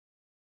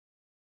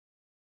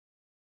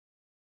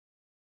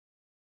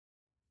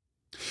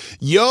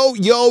Yo,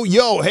 yo,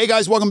 yo. Hey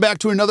guys, welcome back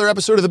to another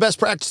episode of the Best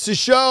Practices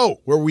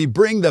Show, where we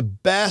bring the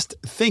best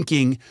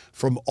thinking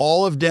from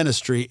all of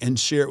dentistry and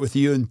share it with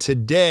you. And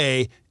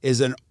today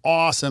is an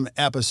awesome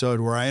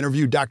episode where I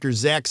interview Dr.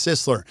 Zach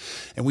Sisler,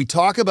 and we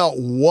talk about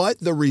what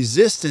the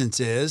resistance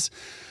is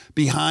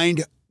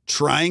behind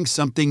trying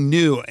something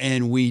new,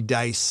 and we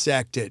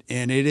dissect it,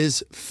 and it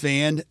is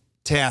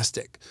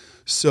fantastic.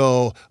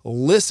 So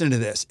listen to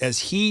this as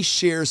he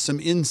shares some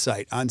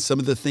insight on some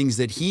of the things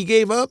that he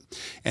gave up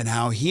and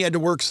how he had to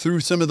work through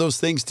some of those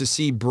things to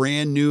see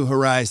brand new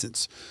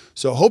horizons.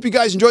 So hope you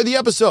guys enjoyed the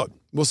episode.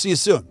 We'll see you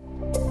soon.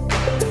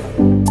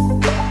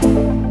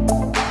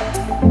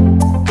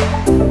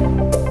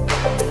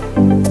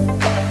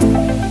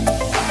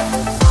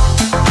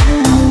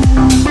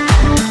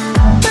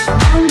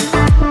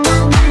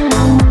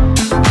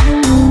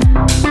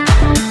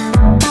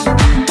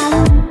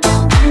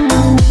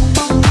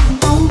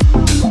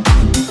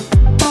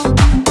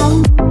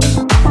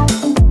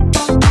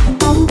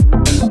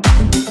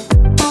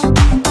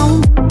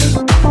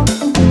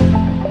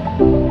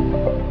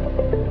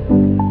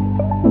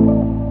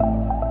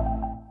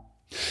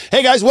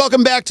 Hey guys,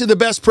 welcome back to the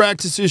Best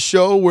Practices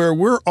Show, where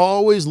we're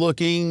always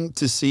looking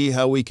to see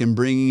how we can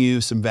bring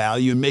you some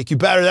value and make you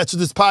better. That's what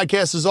this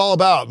podcast is all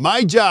about.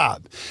 My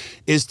job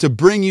is to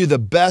bring you the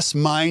best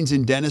minds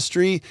in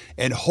dentistry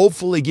and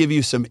hopefully give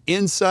you some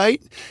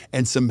insight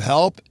and some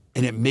help,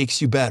 and it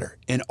makes you better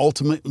and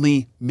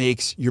ultimately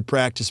makes your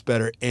practice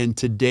better. And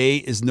today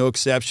is no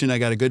exception. I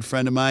got a good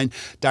friend of mine,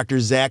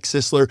 Dr. Zach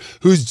Sisler,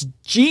 who's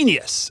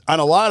genius on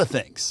a lot of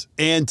things.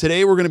 And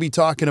today we're going to be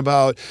talking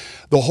about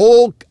the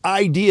whole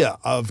idea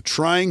of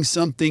trying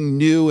something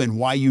new and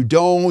why you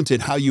don't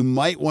and how you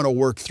might want to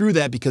work through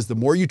that, because the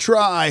more you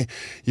try,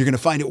 you're going to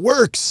find it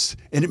works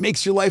and it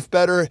makes your life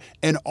better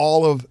and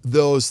all of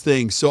those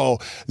things. So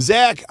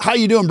Zach, how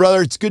you doing,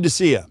 brother? It's good to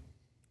see you.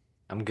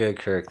 I'm good,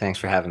 Kirk. Thanks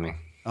for having me.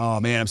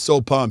 Oh man, I'm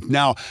so pumped.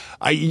 Now,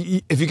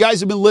 if you guys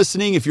have been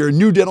listening, if you're a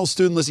new dental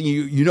student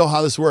listening, you know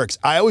how this works.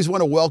 I always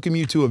want to welcome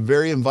you to a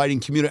very inviting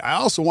community. I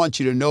also want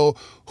you to know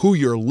who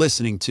you're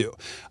listening to.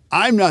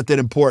 I'm not that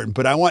important,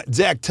 but I want,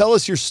 Zach, tell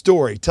us your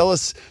story. Tell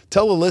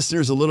the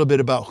listeners a little bit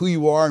about who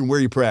you are and where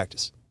you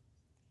practice.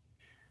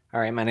 All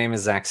right, my name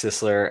is Zach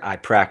Sisler. I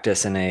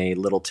practice in a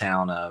little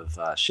town of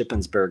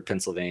Shippensburg,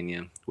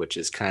 Pennsylvania, which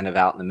is kind of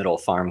out in the middle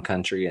of farm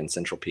country in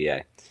central PA.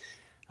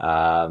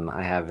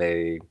 I have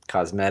a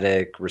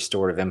cosmetic,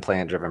 restorative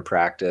implant-driven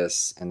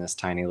practice in this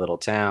tiny little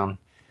town,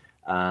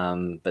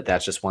 but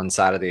that's just one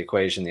side of the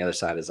equation. The other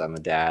side is I'm a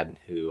dad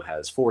who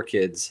has 4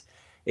 kids.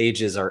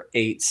 Ages are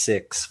 8,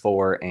 6,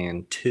 4,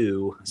 and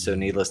 2. So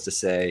needless to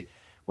say,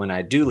 when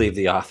I do leave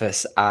the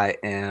office, I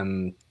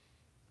am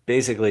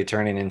basically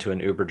turning into an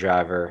Uber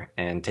driver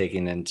and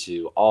taking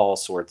into all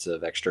sorts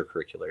of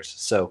extracurriculars.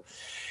 So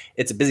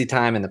it's a busy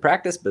time in the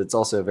practice, but it's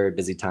also a very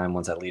busy time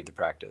once I leave the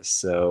practice.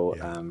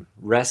 So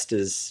rest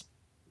is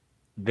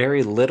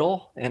very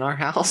little in our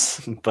house,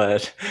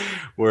 but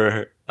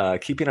we're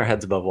keeping our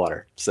heads above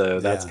water. So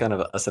that's kind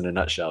of us in a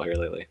nutshell here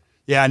lately.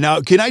 Yeah. Now,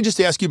 can I just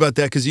ask you about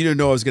that? Because you didn't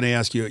know I was going to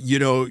ask you. You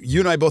know,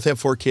 you and I both have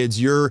 4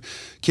 kids. Your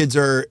kids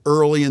are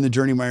early in the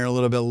journey, mine are a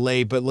little bit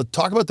late. But let's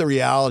talk about the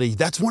reality.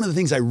 That's one of the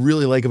things I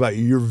really like about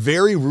you. You're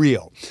very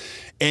real.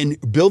 And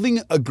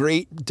building a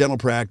great dental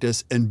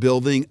practice and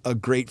building a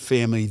great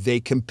family, they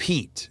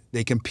compete.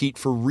 They compete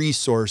for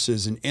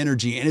resources and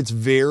energy, and it's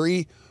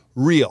very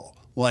real.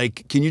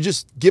 Like, can you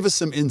just give us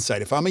some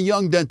insight? If I'm a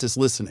young dentist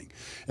listening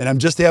and I'm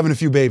just having a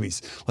few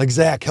babies, like,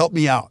 Zach, help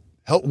me out.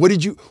 What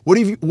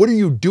are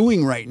you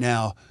doing right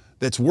now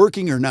that's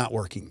working or not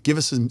working? Give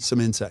us some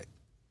insight.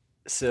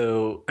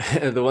 So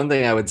the one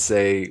thing I would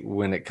say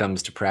when it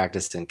comes to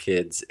practicing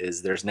kids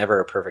is there's never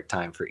a perfect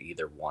time for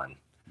either one.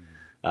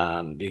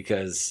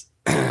 Because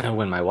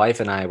when my wife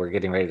and I were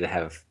getting ready to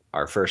have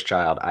our first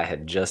child, I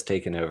had just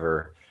taken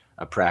over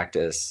a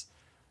practice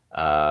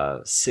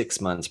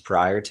 6 months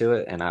prior to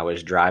it, and I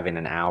was driving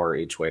an hour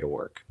each way to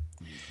work.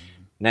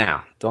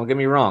 Now, don't get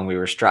me wrong, we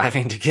were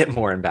striving to get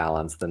more in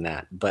balance than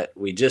that, but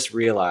we just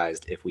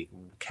realized if we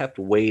kept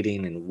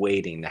waiting and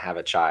waiting to have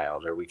a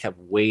child, or we kept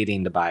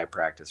waiting to buy a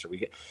practice, or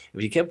if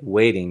you kept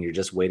waiting, you're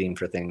just waiting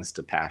for things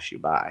to pass you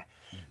by.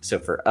 So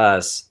for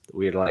us,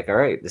 we were like, all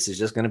right, this is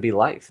just going to be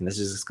life, and this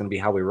is just going to be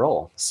how we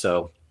roll.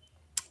 So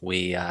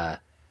we had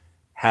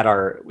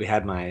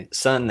my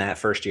son that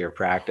first year of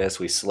practice.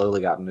 We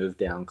slowly got moved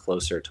down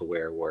closer to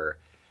where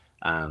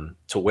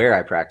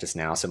I practice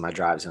now. So my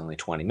drive's only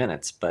 20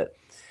 minutes, but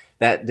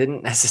that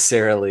didn't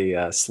necessarily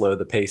slow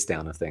the pace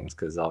down of things,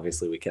 because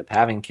obviously we kept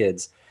having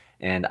kids.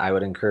 And I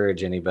would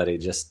encourage anybody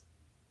just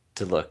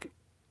to look.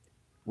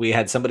 We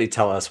had somebody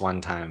tell us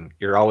one time,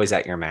 you're always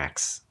at your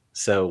max.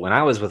 So when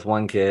I was with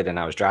one kid and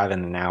I was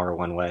driving an hour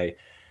one way,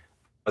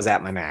 I was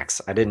at my max.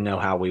 I didn't know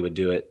how we would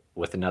do it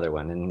with another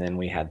one. And then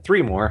we had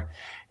 3 more,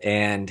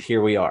 and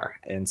here we are.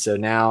 And so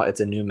now it's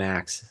a new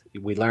max.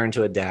 We learn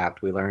to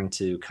adapt. We learn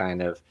to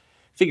kind of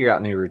figure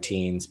out new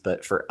routines.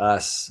 But for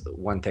us,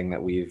 one thing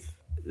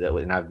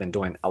and I've been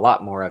doing a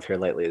lot more of here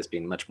lately is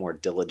being much more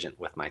diligent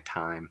with my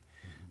time,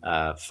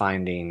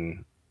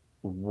 finding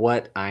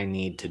what I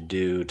need to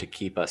do to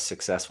keep us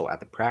successful at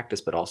the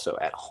practice, but also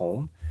at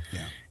home.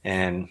 Yeah.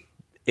 And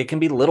it can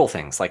be little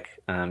things like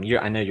I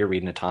know you're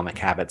reading Atomic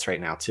Habits right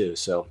now too.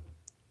 So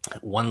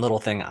one little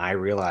thing I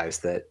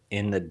realized that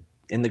in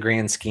the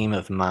grand scheme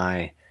of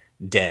my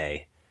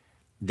day,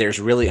 there's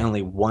really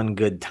only one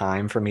good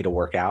time for me to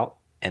work out,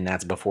 and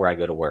that's before I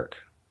go to work.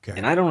 Okay.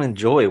 And I don't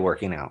enjoy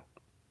working out,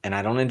 and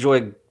I don't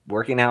enjoy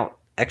working out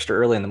extra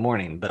early in the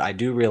morning, but I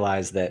do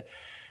realize that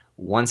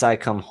once I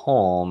come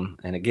home,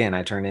 and again,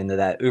 I turn into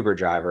that Uber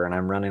driver and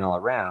I'm running all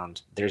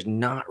around, there's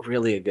not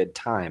really a good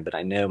time, but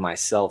I know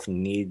myself I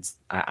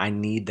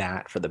need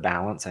that for the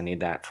balance. I need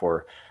that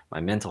for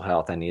my mental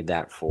health. I need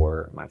that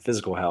for my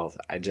physical health.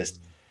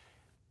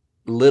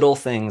 Little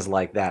things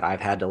like that,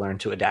 I've had to learn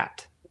to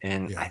adapt.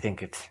 And Yeah. I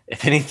think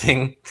if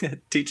anything,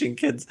 teaching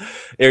kids,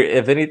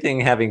 if anything,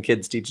 having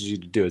kids teaches you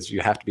to do is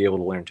you have to be able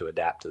to learn to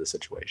adapt to the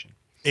situation.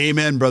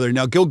 Amen, brother.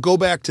 Now go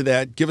back to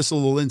that. Give us a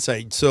little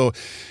insight. So,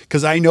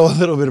 because I know a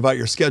little bit about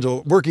your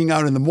schedule, working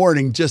out in the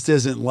morning just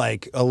isn't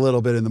like a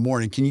little bit in the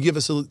morning. Can you give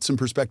us some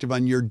perspective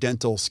on your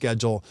dental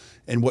schedule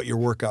and what your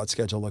workout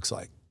schedule looks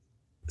like?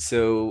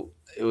 So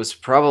it was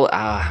probably,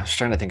 I was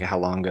trying to think of how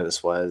long ago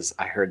this was.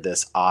 I heard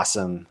this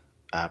awesome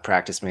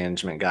practice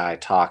management guy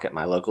talk at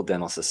my local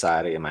dental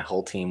society, and my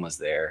whole team was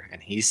there.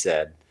 And he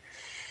said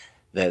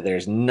that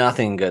there's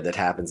nothing good that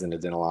happens in a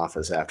dental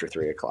office after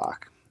 3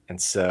 o'clock.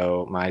 And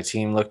so my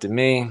team looked at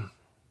me,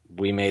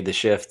 we made the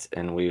shift,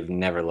 and we've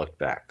never looked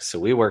back. So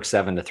we work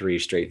 7 to 3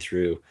 straight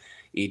through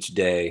each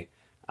day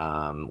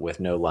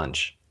with no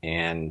lunch.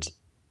 And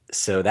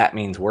so that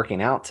means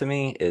working out to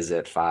me is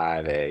at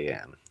 5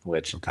 a.m.,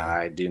 which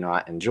I do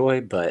not enjoy,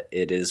 but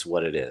it is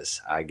what it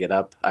is. I get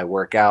up, I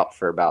work out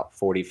for about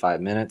 45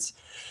 minutes,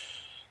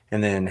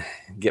 and then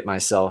get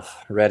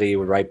myself ready,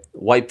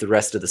 wipe the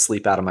rest of the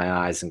sleep out of my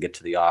eyes, and get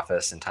to the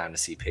office in time to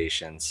see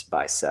patients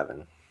by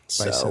 7.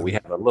 So we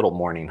have a little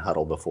morning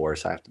huddle before,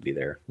 so I have to be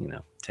there,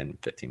 10,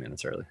 15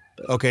 minutes early.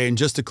 But okay. And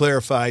just to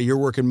clarify, you're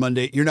working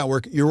Monday.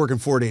 You're working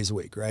 4 days a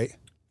week, right?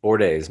 4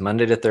 days,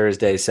 Monday to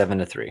Thursday, 7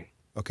 to 3.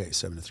 Okay,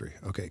 7 to 3.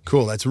 Okay,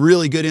 cool. That's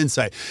really good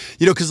insight.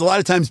 Because a lot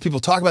of times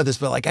people talk about this,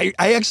 but like I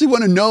actually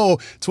want to know,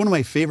 it's one of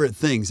my favorite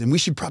things, and we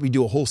should probably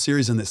do a whole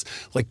series on this.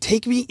 Like,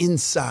 take me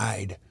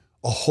inside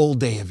a whole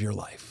day of your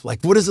life.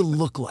 Like, what does it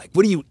look like?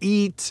 What do you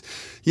eat?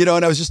 And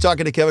I was just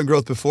talking to Kevin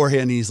Groth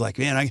beforehand, and he's like,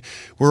 man,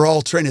 we're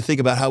all trying to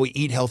think about how we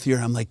eat healthier.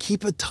 And I'm like,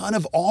 keep a ton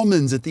of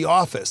almonds at the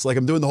office. Like,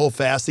 I'm doing the whole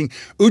fasting.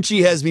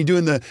 Uchi has me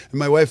doing and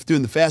my wife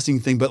doing the fasting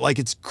thing, but like,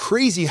 it's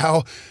crazy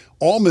how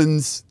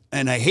almonds,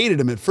 and I hated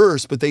them at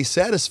first, but they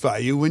satisfy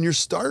you when you're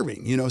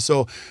starving,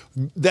 so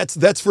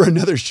that's for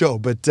another show.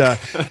 But,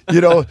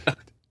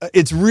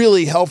 it's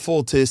really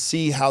helpful to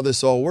see how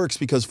this all works,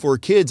 because for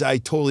kids, I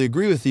totally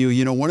agree with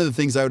you. One of the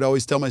things I would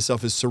always tell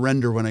myself is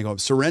surrender when I go,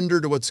 surrender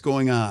to what's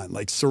going on.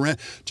 Like,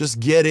 just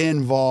get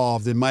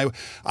involved. And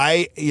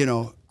I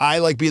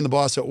like being the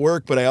boss at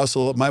work, but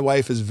my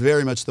wife is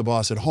very much the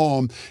boss at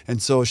home.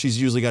 And so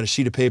she's usually got a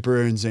sheet of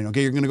paper and saying,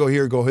 okay, you're going to go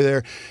here, go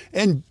there,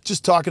 and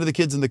just talking to the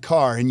kids in the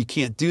car. And you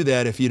can't do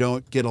that if you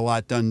don't get a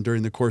lot done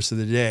during the course of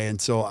the day.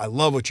 And so I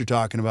love what you're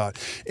talking about.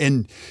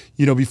 And,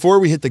 before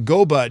we hit the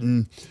go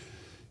button,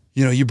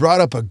 you brought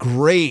up a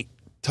great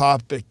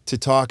topic to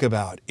talk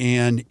about,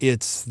 and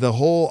it's the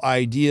whole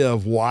idea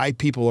of why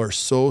people are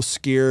so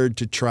scared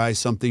to try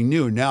something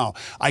new. Now,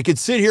 I could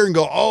sit here and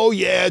go, oh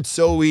yeah, it's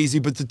so easy,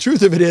 but the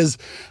truth of it is,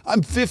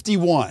 I'm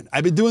 51.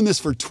 I've been doing this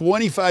for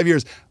 25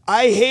 years.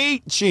 I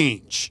hate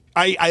change.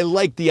 I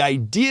like the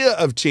idea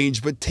of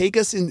change, but take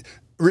us in,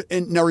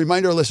 and now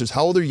remind our listeners,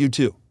 how old are you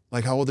too?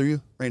 Like, how old are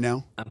you right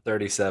now? I'm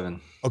 37.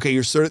 Okay,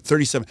 you're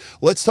 37.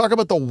 Let's talk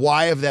about the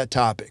why of that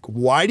topic.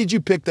 Why did you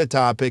pick that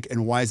topic,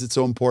 and why is it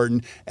so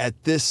important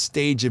at this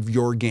stage of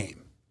your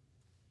game?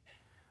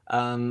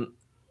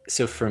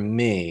 So for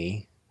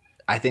me,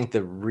 I think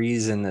the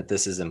reason that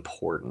this is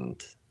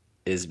important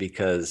is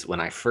because when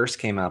I first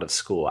came out of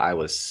school, I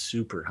was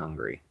super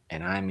hungry.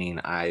 And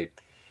I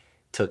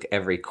took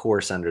every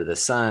course under the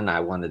sun.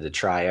 I wanted to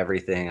try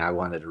everything. I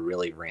wanted to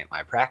really ramp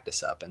my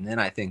practice up. And then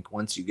I think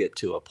once you get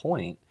to a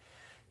point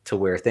to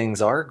where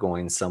things are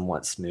going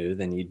somewhat smooth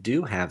and you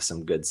do have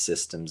some good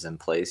systems in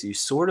place, you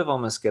sort of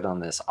almost get on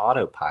this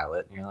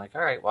autopilot and you're like,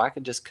 all right, well, I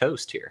could just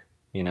coast here.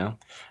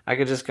 I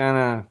could just kind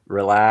of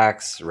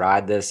relax,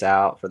 ride this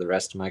out for the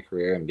rest of my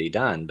career and be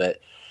done.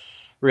 But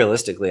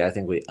realistically, I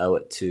think we owe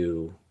it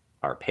to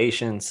our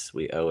patients.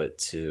 We owe it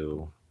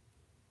to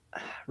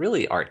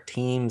really our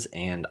teams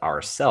and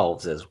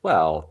ourselves as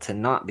well to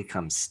not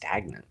become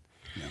stagnant.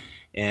 Yeah.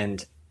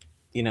 And,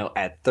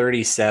 at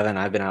 37,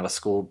 I've been out of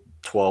school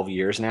 12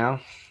 years now.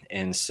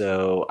 And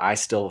so I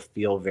still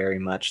feel very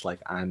much like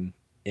I'm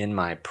in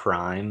my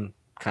prime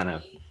kind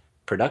of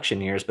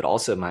production years, but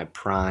also my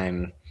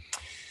prime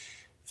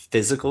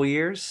physical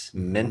years,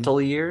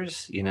 mental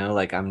years,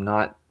 like I'm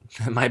not,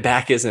 my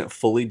back isn't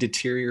fully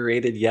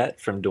deteriorated yet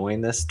from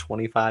doing this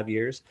 25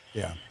 years.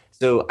 Yeah.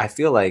 So I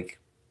feel like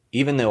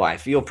even though I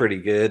feel pretty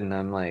good and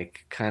I'm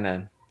like kind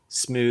of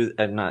smooth,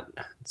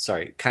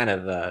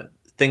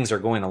 things are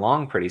going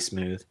along pretty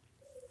smooth,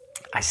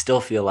 I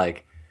still feel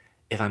like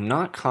if I'm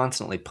not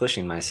constantly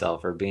pushing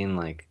myself or being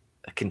like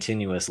a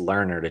continuous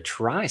learner to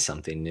try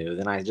something new,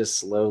 then I just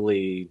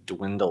slowly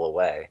dwindle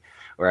away,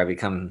 or I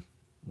become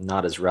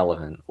not as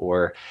relevant,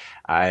 or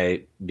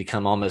I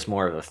become almost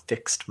more of a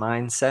fixed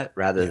mindset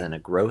rather Yeah. than a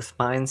growth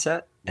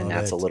mindset. And Love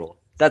it.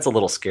 that's a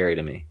little scary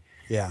to me.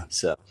 Yeah.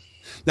 So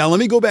Now let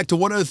me go back to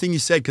one other thing you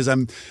said, because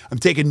I'm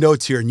taking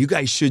notes here, and you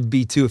guys should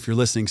be too if you're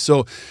listening.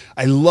 So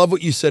I love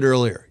what you said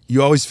earlier.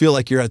 You always feel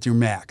like you're at your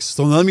max.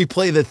 So let me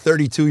play the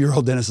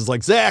 32-year-old dentist is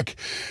like, Zach,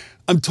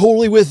 I'm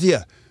totally with you,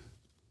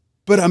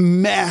 but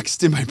I'm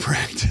maxed in my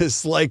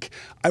practice. Like,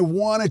 I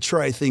want to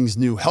try things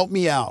new. Help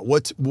me out.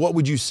 What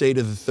would you say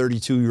to the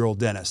 32-year-old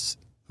dentist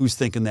who's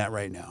thinking that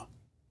right now?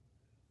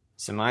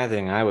 So my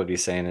thing I would be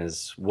saying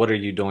is, what are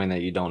you doing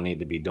that you don't need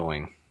to be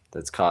doing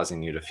that's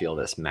causing you to feel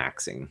this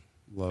maxing?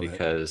 Love it.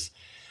 Because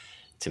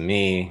to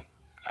me,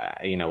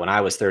 when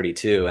I was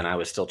 32 and I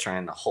was still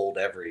trying to hold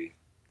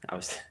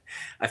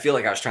I feel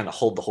like I was trying to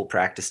hold the whole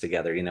practice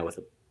together, with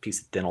a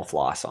piece of dental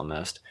floss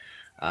almost.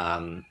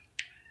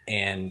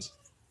 And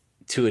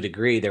to a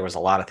degree, there was a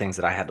lot of things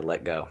that I had to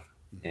let go.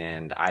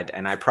 And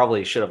I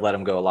probably should have let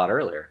them go a lot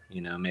earlier,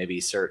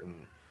 maybe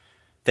certain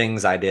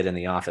things I did in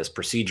the office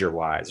procedure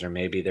wise, or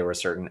maybe there were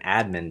certain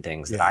admin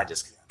things that I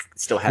just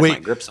still had my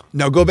grips on.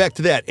 Now go back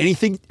to that.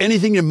 Anything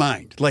in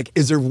mind? Like,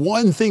 is there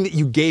one thing that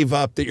you gave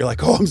up that you're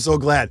like, oh, I'm so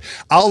glad.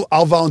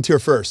 I'll volunteer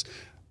first.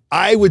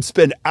 I would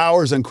spend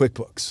hours on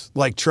QuickBooks,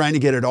 like trying to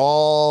get it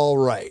all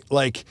right.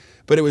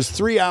 But it was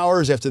 3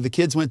 hours after the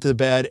kids went to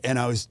bed, and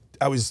I was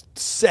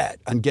set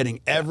on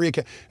getting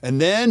and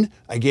then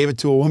I gave it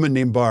to a woman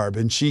named Barb,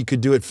 and she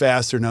could do it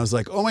faster. And I was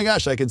like, oh my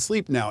gosh, I can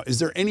sleep now. Is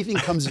there anything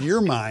comes to your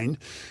mind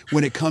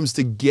when it comes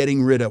to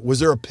getting rid of? Was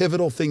there a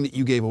pivotal thing that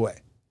you gave away?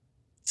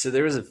 So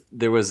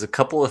there was a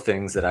couple of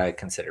things that I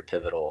consider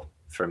pivotal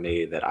for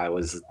me that I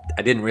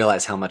didn't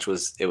realize how much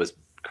it was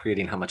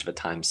creating, how much of a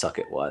time suck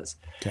it was.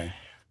 Okay.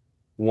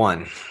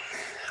 One,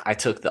 I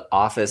took the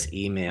office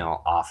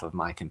email off of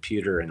my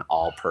computer and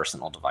all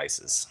personal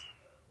devices.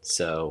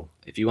 So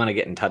if you want to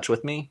get in touch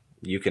with me,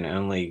 you can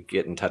only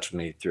get in touch with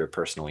me through a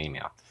personal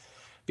email.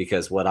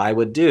 Because what I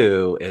would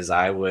do is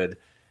an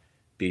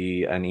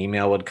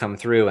email would come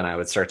through, and I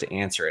would start to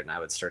answer it, and I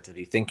would start to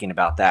be thinking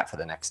about that for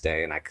the next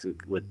day, and I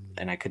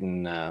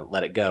couldn't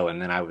let it go, and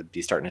then I would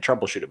be starting to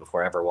troubleshoot it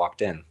before I ever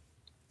walked in.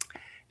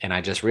 And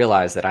I just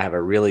realized that I have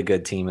a really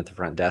good team at the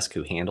front desk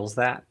who handles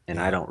that, and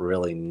I don't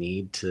really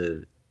need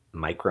to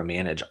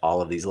micromanage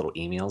all of these little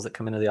emails that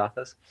come into the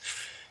office.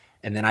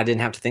 And then I didn't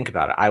have to think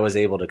about it. I was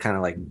able to kind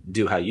of like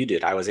do how you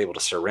did. I was able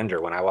to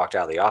surrender when I walked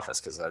out of the office,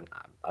 because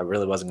I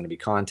really wasn't going to be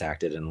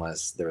contacted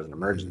unless there was an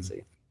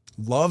emergency.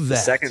 Love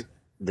that.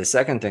 The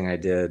second thing I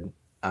did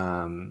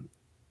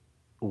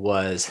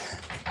was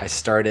I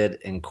started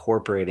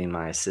incorporating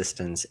my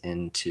assistants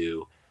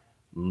into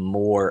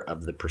more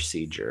of the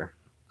procedure.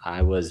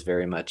 I was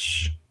very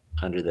much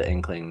under the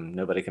inkling,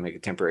 nobody can make a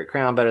temporary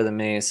crown better than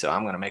me, so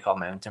I'm going to make all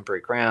my own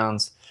temporary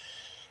crowns.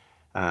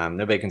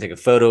 Nobody can take a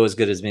photo as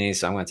good as me,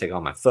 so I'm going to take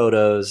all my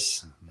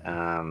photos.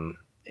 And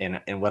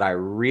what I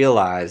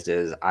realized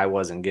is I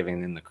wasn't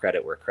giving them the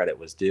credit where credit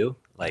was due.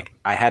 Like,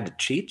 I had to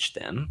teach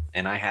them,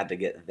 and I had to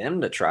get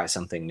them to try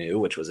something new,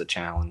 which was a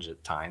challenge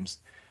at times.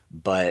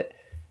 But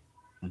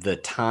the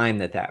time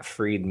that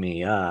freed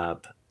me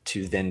up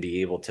to then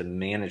be able to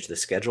manage the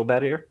schedule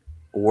better,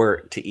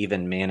 or to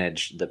even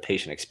manage the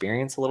patient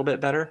experience a little bit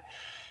better,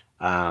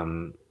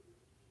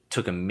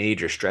 took a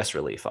major stress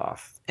relief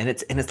off. And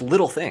it's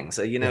little things.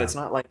 So, it's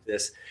not like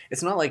this.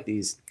 It's not like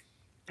these,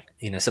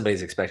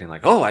 somebody's expecting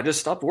like, oh, I just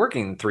stopped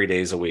working 3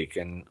 days a week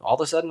and all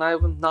of a sudden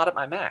I'm not at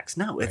my max.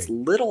 No, it's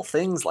little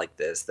things like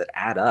this that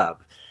add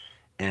up.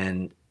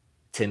 And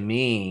to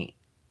me,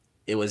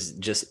 it was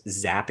just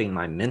zapping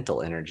my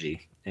mental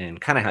energy,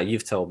 and kind of how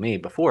you've told me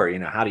before,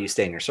 how do you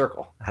stay in your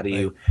circle? How do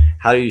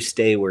you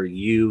stay where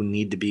you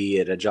need to be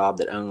at a job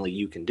that only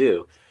you can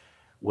do?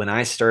 When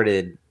I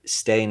started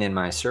staying in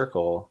my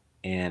circle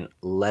and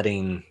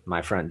letting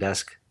my front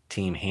desk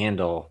team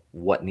handle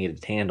what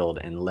needed handled,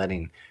 and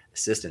letting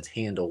assistants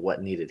handle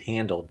what needed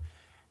handled,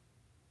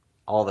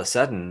 all of a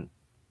sudden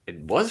it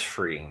was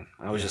freeing.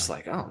 I was just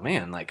like, oh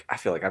man, like I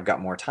feel like I've got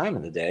more time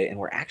in the day, and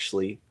we're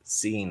actually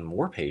seeing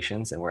more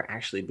patients, and we're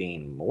actually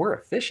being more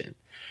efficient.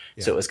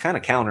 So it was kind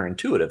of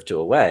counterintuitive to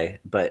a way,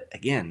 but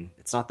again,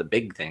 it's not the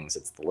big things,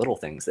 it's the little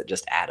things that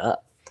just add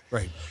up.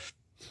 Right.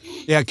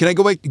 Yeah. Can I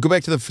go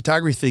back to the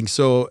photography thing?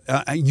 So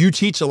you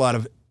teach a lot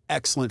of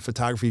excellent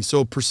photography.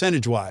 So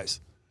percentage wise,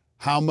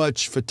 how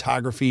much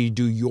photography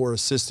do your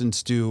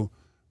assistants do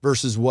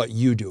versus what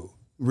you do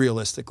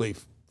realistically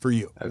for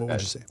you? Okay. What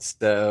would you say?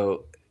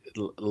 So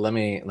let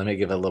me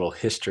give a little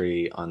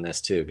history on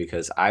this too,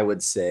 because I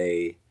would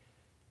say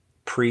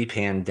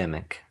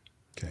pre-pandemic,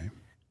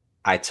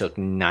 I took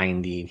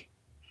 99%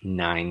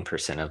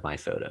 of my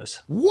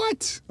photos.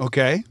 What?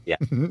 Okay. Yeah.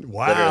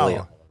 Wow. Literally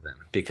all of them,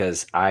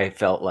 because I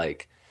felt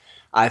like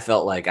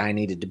I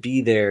needed to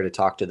be there to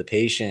talk to the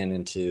patient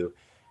and to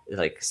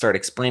like start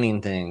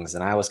explaining things,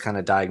 and I was kind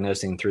of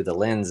diagnosing through the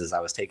lens as I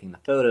was taking the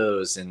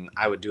photos, and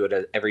I would do it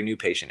at every new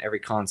patient, every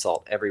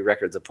consult, every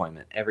records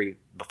appointment, every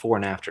before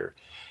and after,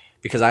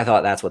 because I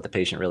thought that's what the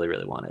patient really,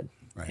 really wanted.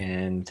 Right.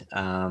 And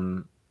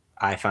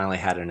I finally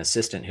had an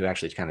assistant who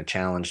actually kind of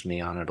challenged me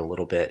on it a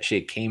little bit.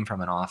 She came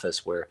from an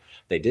office where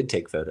they did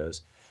take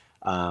photos,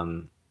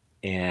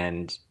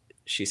 and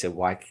she said,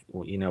 why,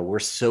 you know, we're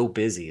so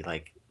busy,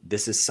 like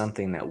this is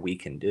something that we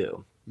can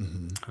do.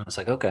 I was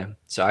like, okay.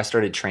 So I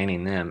started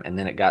training them, and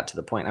then it got to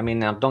the point. I mean,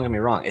 now don't get me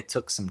wrong, it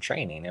took some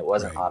training. It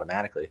wasn't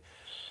automatically,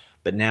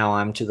 but now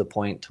I'm to the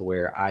point to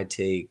where I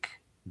take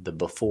the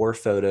before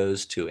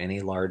photos to any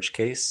large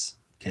case,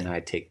 and I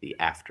take the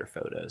after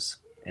photos.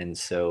 And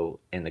so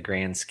in the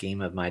grand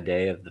scheme of my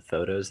day of the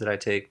photos that I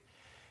take,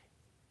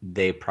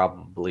 they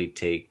probably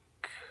take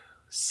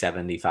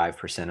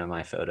 75% of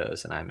my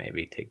photos, and I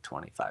maybe take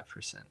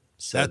 25%.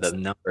 So the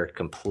number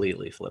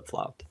completely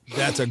flip-flopped.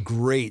 That's a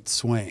great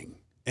swing.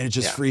 And it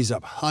just frees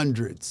up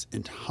hundreds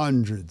and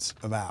hundreds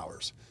of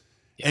hours.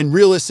 And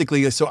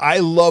realistically, so I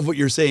love what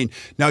you're saying.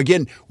 Now,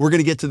 again, we're going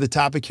to get to the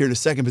topic here in a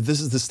second, but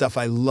this is the stuff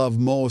I love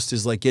most,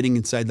 is like getting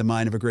inside the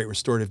mind of a great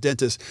restorative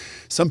dentist.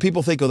 Some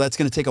people think, oh, that's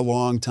going to take a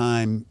long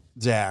time,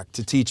 Zach,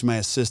 to teach my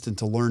assistant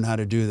to learn how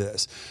to do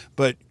this.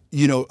 But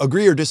you know,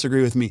 agree or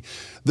disagree with me,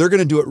 they're going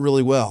to do it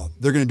really well.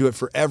 They're going to do it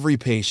for every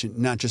patient,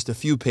 not just a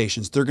few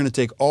patients. They're going to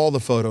take all the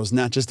photos,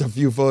 not just a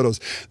few photos.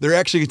 They're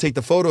actually going to take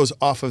the photos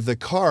off of the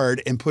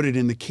card and put it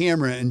in the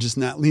camera and just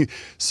not leave.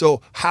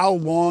 So how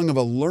long of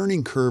a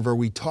learning curve are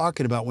we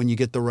talking about when you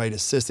get the right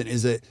assistant?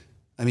 Is it,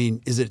 I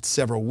mean, is it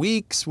several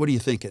weeks? What are you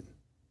thinking?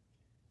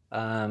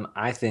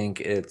 I think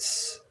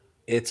it's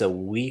a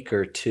week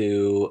or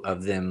two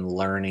of them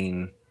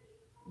learning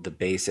the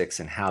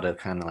basics and how to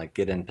kind of like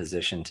get in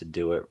position to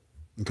do it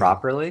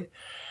properly.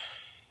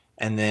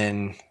 And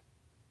then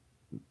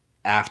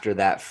after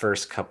that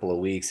first couple of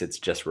weeks, it's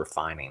just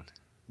refining.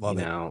 Love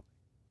it. Know,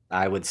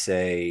 I would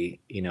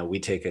say, you know, we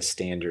take a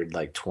standard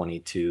like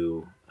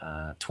 22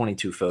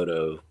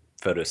 photo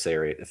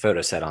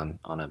set on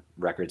a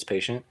records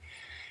patient.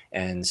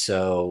 And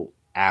so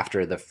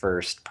after the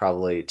first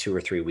probably 2 or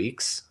 3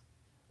 weeks,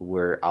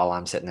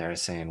 I'm sitting there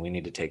saying, we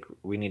need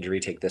to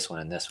retake this one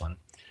and this one.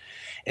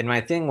 And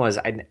my thing was,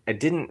 I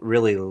didn't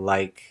really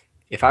like,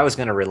 if I was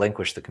going to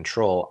relinquish the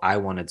control, I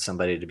wanted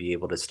somebody to be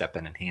able to step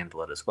in and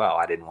handle it as well.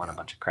 I didn't want a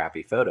bunch of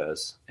crappy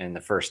photos. And the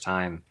first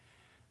time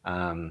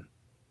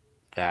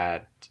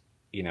that,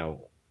 you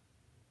know,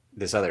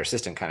 this other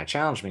assistant kind of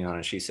challenged me on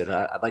it, she said,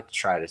 I'd like to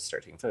try to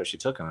start taking photos. She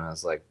took them, and I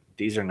was like,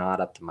 these are not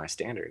up to my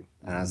standard.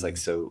 And I was like,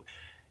 so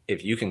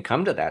if you can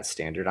come to that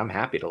standard, I'm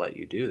happy to let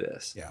you do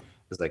this. Yeah.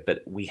 It's like,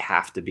 but we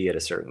have to be at a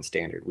certain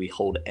standard. We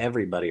hold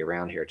everybody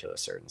around here to a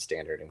certain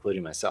standard,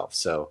 including myself.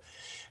 So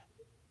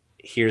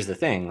here's the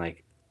thing,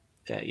 like,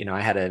 you know, I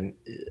had a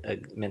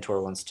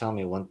mentor once tell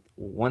me,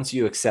 once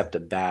you accept a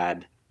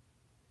bad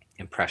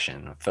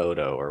impression, a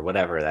photo or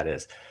whatever that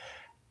is,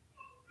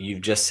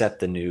 you've just set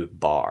the new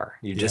bar.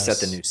 You just set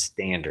the new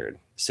standard.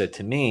 So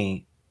to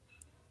me,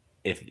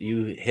 if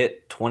you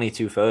hit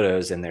 22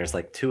 photos and there's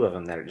like 2 of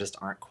them that just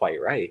aren't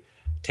quite right,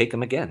 take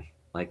them again.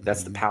 Like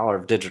that's the power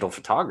of digital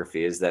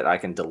photography, is that I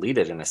can delete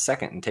it in a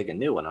second and take a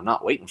new one. I'm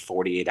not waiting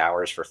 48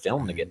 hours for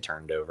film to get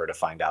turned over to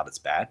find out it's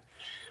bad.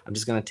 I'm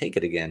just going to take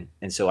it again.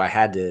 And so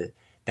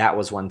that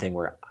was one thing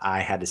where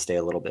I had to stay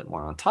a little bit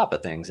more on top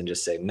of things and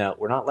just say, no,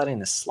 we're not letting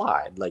this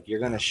slide. Like,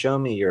 you're going to show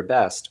me your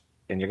best,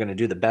 and you're going to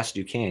do the best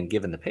you can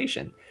given the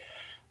patient.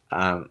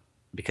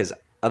 Because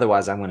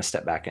otherwise I'm going to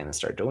step back in and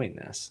start doing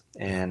this.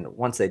 And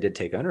once they did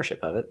take ownership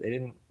of it, they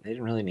didn't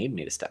really need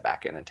me to step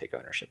back in and take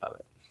ownership of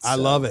it. So. I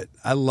love it.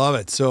 I love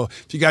it. So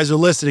if you guys are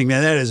listening,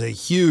 man, that is a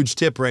huge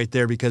tip right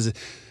there, because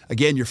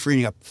again, you're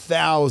freeing up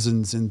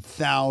thousands and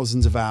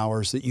thousands of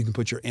hours that you can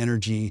put your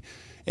energy.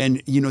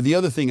 And, you know, the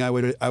other thing I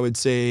would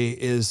say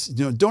is,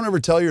 you know, don't ever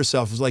tell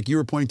yourself, like you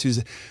were pointing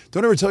to,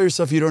 don't ever tell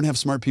yourself you don't have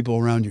smart people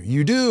around you.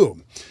 You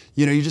do.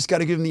 You know, you just got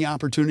to give them the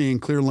opportunity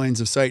and clear lines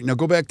of sight. Now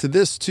go back to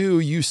this too.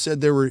 You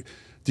said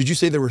did you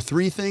say there were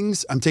 3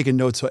 things? I'm taking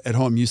notes at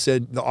home. You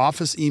said the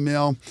office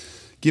email,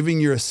 giving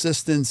your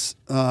assistants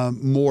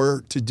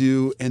more to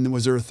do, and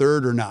was there a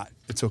third or not?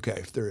 It's okay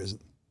if there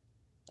isn't.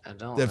 I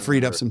don't. That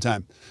freed up some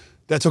time.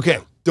 That's okay.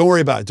 Don't worry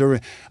about it. Don't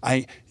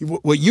worry.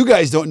 What you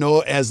guys don't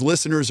know as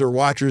listeners or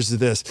watchers of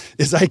this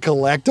is I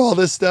collect all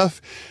this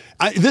stuff.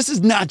 This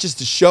is not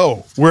just a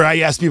show where I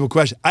ask people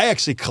questions. I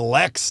actually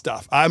collect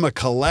stuff. I'm a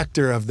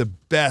collector of the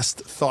best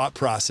thought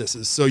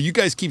processes. So you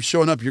guys keep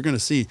showing up. You're going to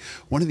see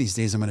one of these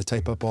days I'm going to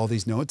type up all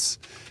these notes.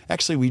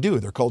 Actually, we do.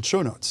 They're called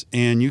show notes.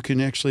 And you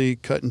can actually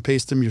cut and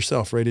paste them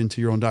yourself right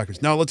into your own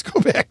documents. Now let's go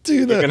back to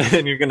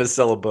You're going to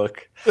sell a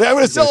book. I'm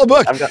going to sell a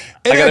book. I got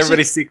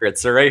everybody's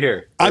secrets. They're right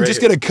here. I'm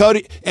just going to cut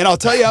it. And I'll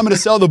tell you, I'm going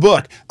to sell the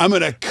book. I'm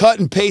going to cut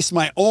and paste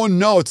my own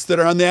notes that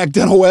are on the Act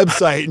Dental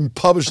website and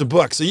publish the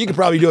book. So you can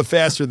probably do it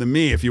faster than from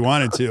me if you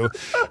wanted to.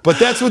 But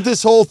that's what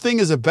this whole thing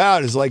is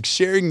about, is like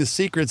sharing the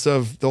secrets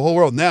of the whole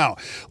world. Now,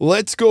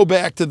 let's go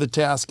back to the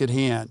task at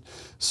hand.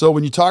 So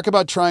when you talk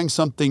about trying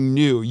something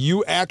new,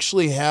 you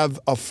actually have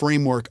a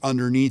framework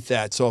underneath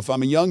that. So if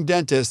I'm a young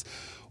dentist,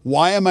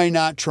 why am I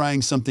not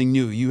trying something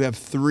new? You have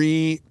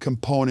 3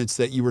 components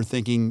that you were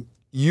thinking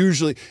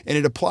usually, and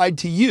it applied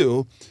to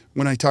you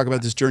when I talk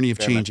about this journey of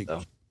changing.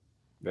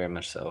 Very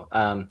much so.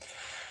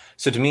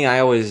 So to me, I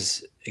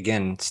always,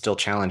 again, still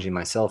challenging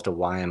myself to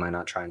why am I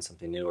not trying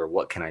something new, or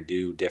what can I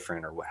do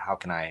different, or how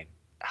can I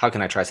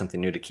try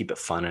something new to keep it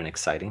fun and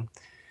exciting?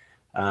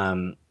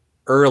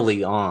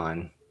 Early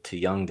on to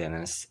young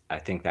dentists, I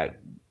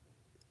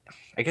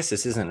guess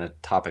this isn't a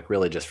topic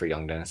really just for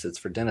young dentists, it's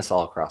for dentists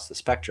all across the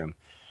spectrum.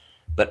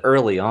 But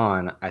early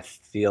on, I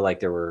feel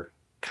like there were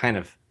kind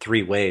of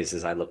 3 ways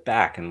as I look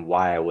back and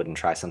why I wouldn't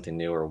try something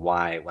new, or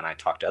why when I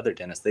talk to other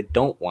dentists, they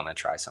don't want to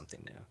try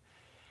something new.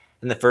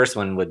 And the first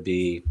one would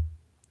be,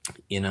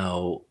 I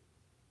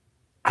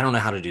don't know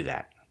how to do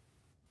that.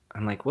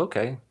 I'm like, well,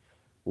 okay,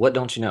 what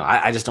don't you know?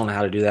 I just don't know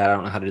how to do that. I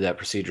don't know how to do that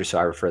procedure, so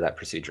I refer that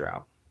procedure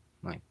out.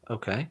 I'm like,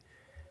 okay,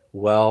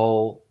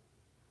 well,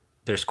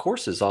 there's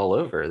courses all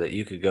over that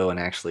you could go and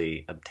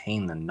actually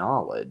obtain the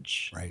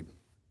knowledge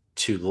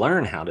to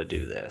learn how to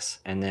do this.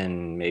 And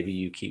then maybe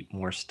you keep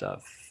more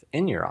stuff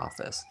in your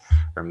office,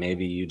 or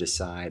maybe you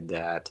decide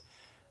that,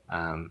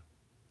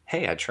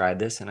 hey, I tried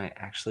this and I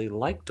actually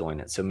like doing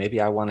it. So maybe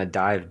I want to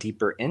dive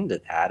deeper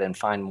into that and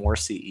find more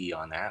CE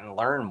on that and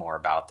learn more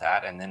about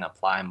that, and then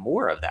apply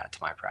more of that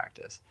to my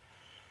practice.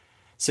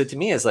 So to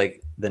me, it's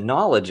like the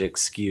knowledge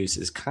excuse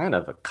is kind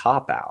of a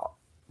cop-out.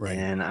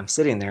 And I'm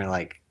sitting there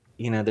like,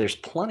 there's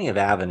plenty of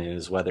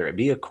avenues, whether it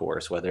be a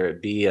course, whether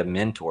it be a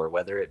mentor,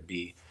 whether it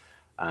be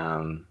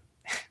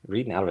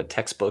reading out of a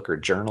textbook or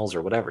journals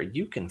or whatever,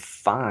 you can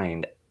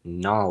find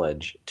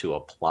knowledge to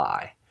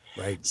apply.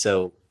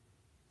 So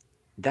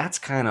that's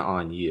kind of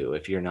on you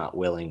if you're not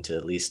willing to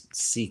at least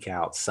seek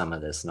out some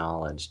of this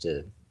knowledge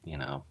to,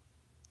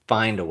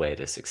 find a way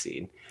to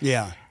succeed.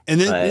 Yeah. And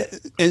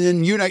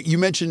then you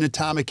mentioned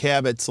Atomic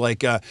Habits.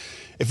 Like,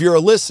 if you're a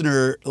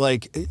listener,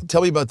 like,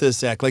 tell me about this,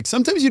 Zach. Like,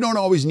 sometimes you don't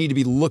always need to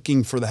be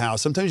looking for the how.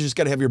 Sometimes you just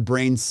got to have your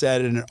brain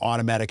set in an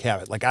automatic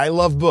habit. Like, I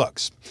love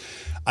books.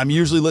 I'm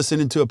usually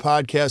listening to a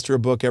podcast or a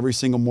book every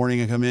single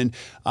morning I come in.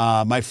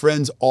 My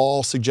friends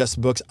all suggest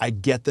books. I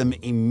get them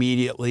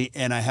immediately,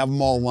 and I have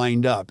them all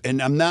lined up.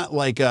 And I'm not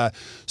like a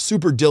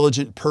super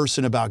diligent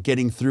person about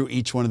getting through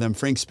each one of them.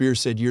 Frank Spears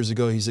said years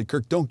ago, he said,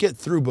 Kirk, don't get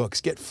through books,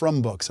 get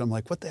from books. I'm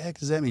like, what the heck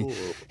does that mean?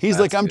 Ooh, he's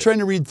like, I'm trying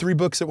to read 3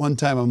 books at one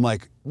time. I'm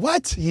like,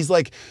 what? He's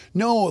like,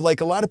 no, like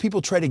a lot of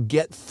people try to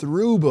get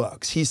through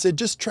books. He said,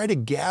 just try to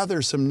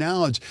gather some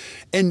knowledge.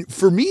 And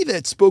for me,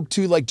 that spoke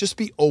to like, just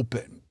be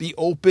open. Be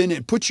open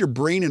and put your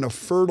brain in a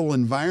fertile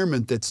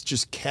environment that's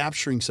just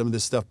capturing some of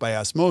this stuff by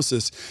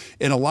osmosis.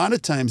 And a lot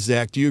of times,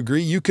 Zach, do you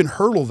agree? You can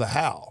hurdle the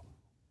how.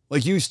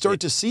 Like you start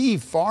to see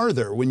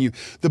farther when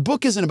the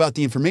book isn't about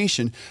the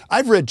information.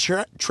 I've read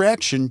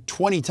Traction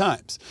 20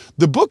 times.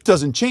 The book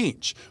doesn't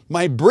change.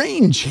 My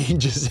brain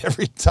changes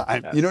every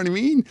time. You know what I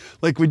mean?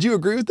 Like, would you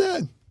agree with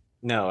that?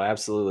 No,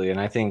 absolutely.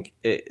 And I think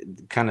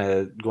it kind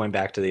of going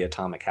back to the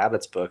Atomic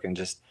Habits book, and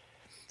just,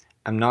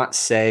 I'm not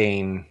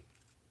saying,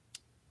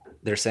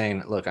 they're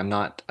saying, look, I'm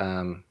not,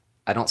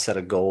 I don't set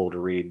a goal to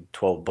read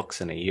 12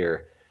 books in a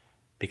year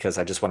because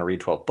I just want to read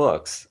 12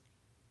 books.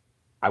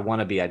 I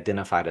want to be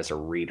identified as a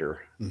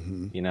reader,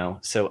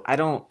 So I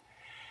don't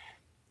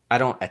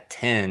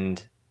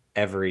attend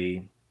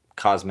every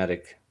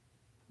cosmetic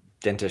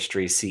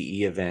dentistry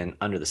CE event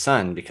under the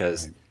sun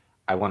because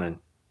I want to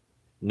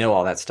know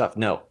all that stuff.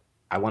 No,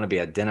 I want to be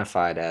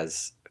identified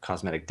as a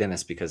cosmetic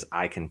dentist because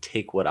I can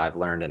take what I've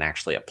learned and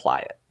actually apply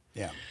it.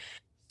 Yeah.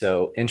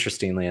 So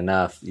interestingly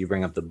enough, you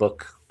bring up the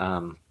book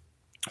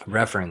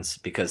reference,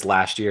 because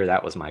last year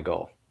that was my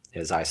goal.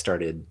 Is I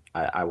started,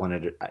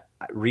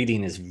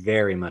 reading is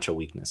very much a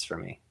weakness for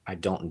me. I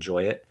don't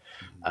enjoy it.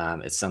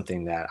 It's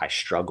something that I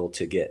struggle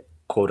to get,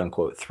 quote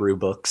unquote, through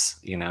books.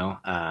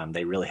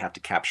 They really have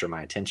to capture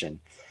my attention.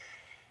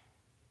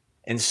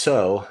 And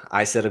so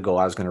I set a goal.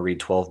 I was going to read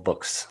 12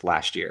 books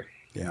last year.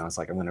 I was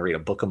like, I'm going to read a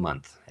book a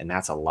month, and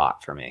that's a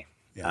lot for me.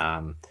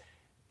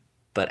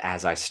 But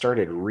as I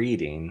started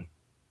reading,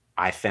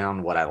 I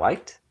found what I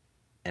liked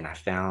and I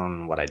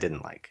found what I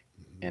didn't like.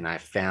 And I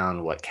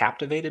found what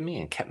captivated me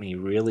and kept me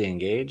really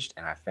engaged.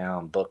 And I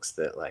found books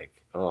that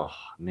like, oh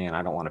man,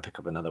 I don't want to pick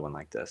up another one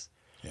like this.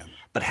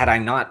 But had I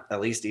not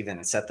at least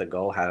even set the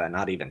goal, had I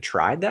not even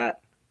tried that,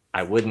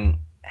 I wouldn't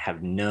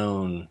have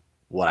known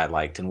what I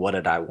liked and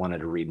what I wanted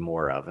to read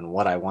more of and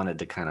what I wanted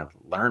to kind of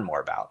learn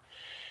more about.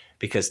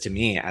 Because to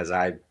me, as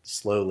I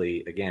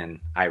slowly, again,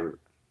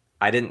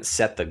 I didn't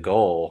set the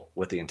goal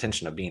with the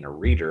intention of being a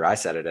reader. I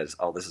set it as,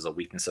 oh, this is a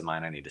weakness of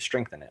mine. I need to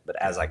strengthen it. But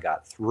as I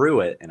got through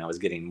it and I was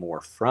getting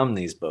more from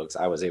these books,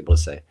 I was able to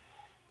say,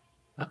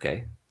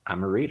 okay,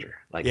 I'm a reader.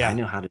 Like I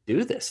know how to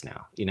do this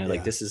now.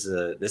 Like this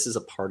is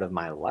a part of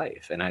my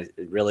life. And I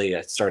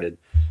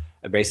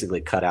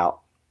basically cut out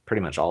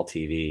pretty much all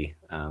TV.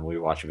 We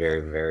watch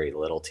very, very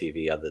little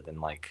TV other than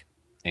like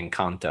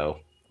Encanto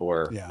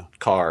or Yeah.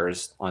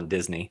 Cars on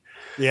Disney.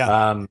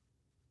 Yeah. Um,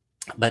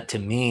 but to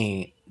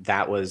me,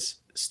 that was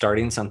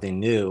starting something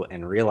new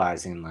and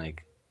realizing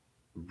like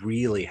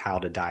really how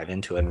to dive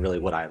into it and really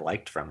what I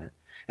liked from it.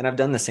 And I've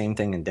done the same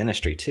thing in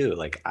dentistry too.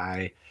 Like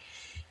I,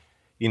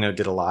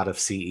 did a lot of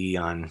CE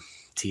on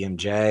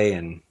TMJ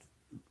and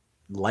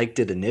liked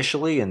it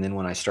initially. And then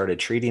when I started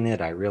treating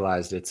it, I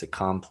realized it's a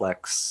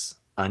complex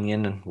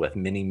onion with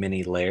many,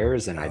 many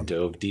layers. And I Yeah.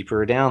 dove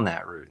deeper down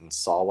that route and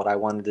saw what I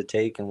wanted to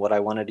take and what I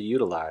wanted to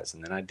utilize.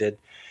 And then I did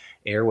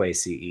airway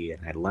CE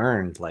and I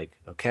learned like,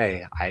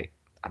 okay,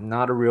 I'm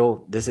not a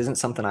real, this isn't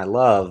something I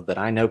love, but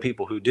I know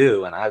people who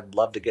do, and I'd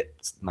love to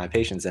get my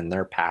patients in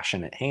their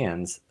passionate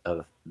hands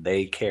of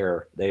they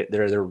care,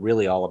 they're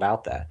really all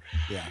about that.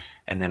 Yeah.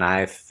 And then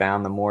I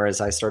found the more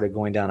as I started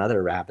going down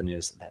other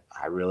avenues that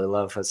I really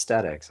love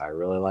aesthetics. I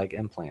really like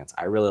implants.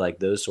 I really like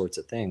those sorts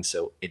of things.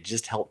 So it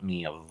just helped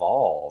me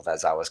evolve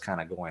as I was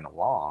kind of going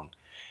along.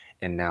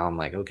 And now I'm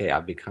like, okay,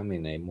 I'm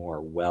becoming a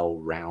more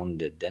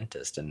well-rounded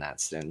dentist in that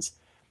sense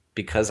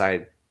because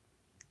I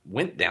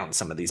went down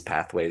some of these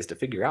pathways to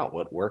figure out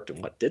what worked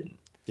and what didn't.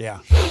 Yeah,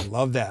 I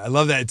love that. I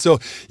love that. So,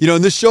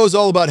 and this show is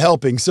all about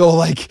helping. So,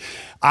 like,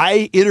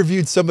 I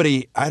interviewed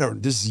somebody,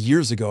 this is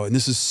years ago, and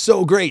this is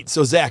so great.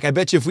 So, Zach, I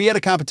bet you if we had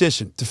a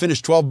competition to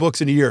finish 12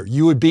 books in a year,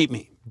 you would beat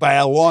me by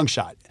a long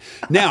shot.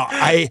 Now,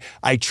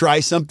 I try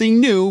something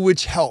new,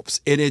 which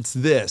helps. And it's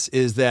this,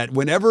 is that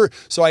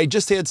so I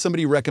just had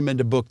somebody recommend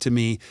a book to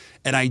me,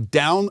 and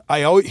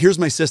here's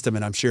my system,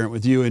 and I'm sharing it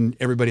with you and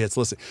everybody that's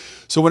listening.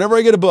 So whenever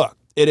I get a book,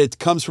 it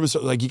comes from,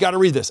 like, you got to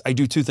read this. I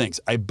do two things.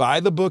 I buy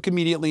the book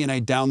immediately and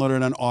I download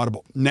it on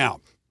Audible.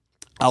 Now,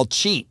 I'll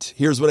cheat.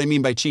 Here's what I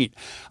mean by cheat.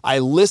 I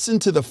listen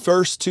to the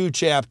first 2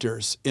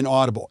 chapters in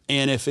Audible.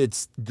 And if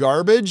it's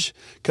garbage,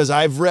 because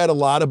I've read a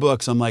lot of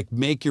books, I'm like,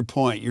 make your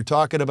point. You're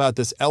talking about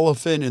this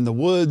elephant in the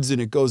woods and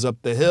it goes up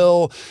the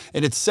hill.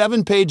 And it's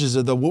 7 pages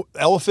of the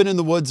elephant in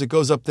the woods that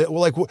goes up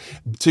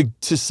to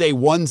say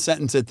one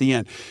sentence at the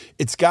end.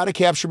 It's got to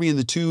capture me in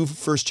the 2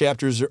 first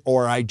chapters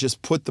or I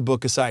just put the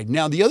book aside.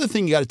 Now, the other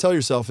thing you got to tell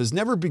yourself is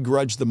never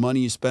begrudge the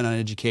money you spend on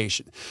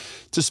education.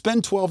 To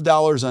spend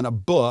 $12 on a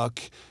book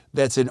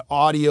that's in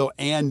audio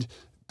and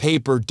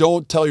paper,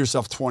 don't tell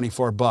yourself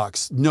 24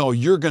 bucks. No,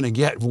 you're going to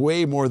get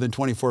way more than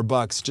 24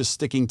 bucks just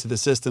sticking to the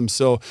system.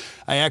 So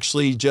I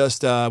actually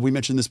we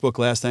mentioned this book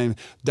last time,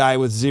 Die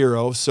with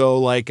Zero. So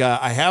like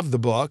I have the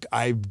book.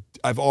 I've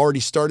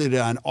already started it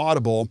on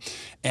Audible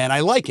and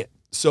I like it.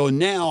 So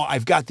now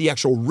I've got the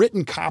actual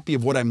written copy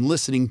of what I'm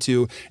listening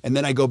to, and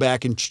then I go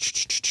back and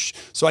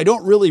so I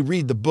don't really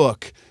read the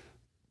book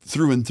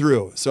through and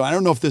through. So I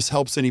don't know if this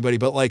helps anybody,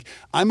 but like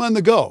I'm on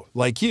the go,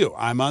 like you,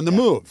 I'm on the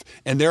move.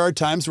 And there are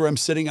times where I'm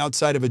sitting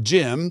outside of a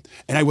gym,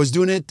 and I was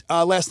doing it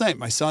last night,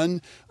 my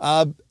son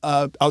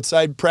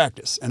outside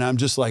practice. And I'm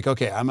just like,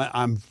 okay,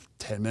 I'm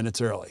 10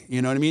 minutes early.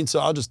 You know what I mean? So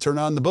I'll just turn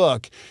on the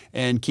book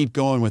and keep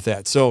going with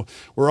that. So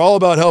we're all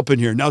about helping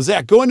here. Now,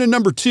 Zach, going to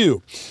number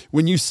 2,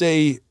 when you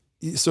say,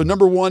 so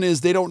number 1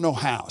 is they don't know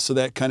how. So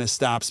that kind of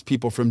stops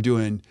people from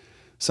doing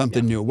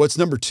something new. What's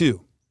number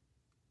 2?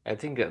 I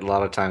think a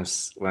lot of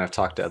times when I've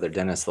talked to other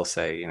dentists, they'll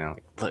say,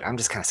 look, I'm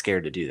just kind of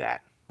scared to do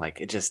that.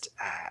 Like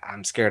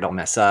I'm scared I'll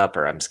mess up,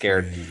 or I'm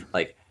scared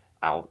like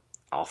I'll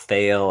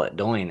fail at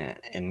doing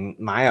it. And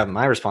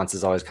my response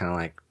is always kind of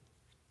like,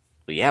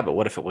 well, yeah, but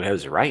what if it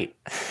goes right?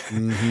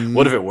 Mm-hmm.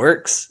 What if it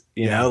works?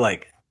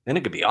 Like then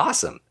it could be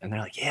awesome. And they're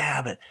like,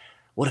 yeah, but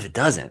what if it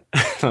doesn't?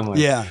 I'm like,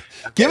 yeah.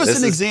 Okay, give us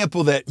an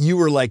example that you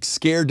were like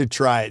scared to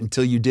try it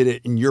until you did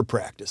it in your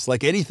practice.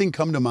 Like anything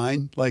come to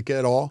mind, like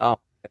at all? Oh,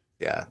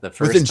 yeah. The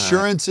first with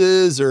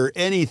insurances or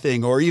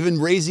anything, or even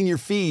raising your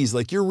fees.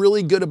 Like you're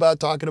really good about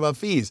talking about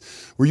fees.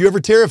 Were you ever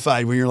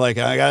terrified when you're like,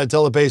 I got to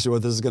tell the patient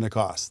what this is going to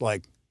cost?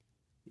 Like,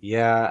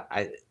 yeah,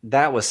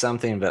 that was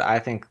something, but I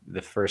think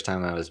the first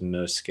time I was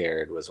most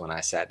scared was when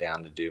I sat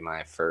down to do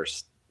my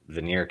first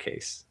veneer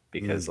case,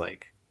 because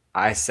like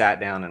I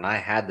sat down and I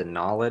had the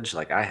knowledge,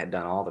 like I had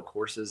done all the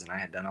courses and I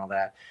had done all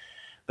that.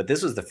 But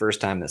this was the first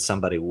time that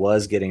somebody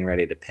was getting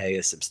ready to pay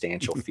a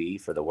substantial fee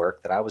for the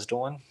work that I was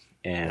doing.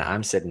 And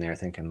I'm sitting there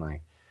thinking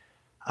like,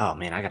 oh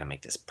man, I got to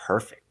make this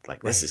perfect.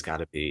 Like this has got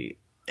to be,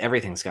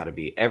 everything's got to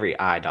be every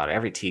I dotted,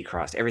 every T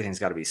crossed, everything's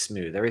got to be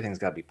smooth. Everything's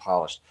got to be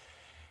polished.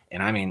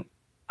 And I mean,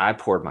 I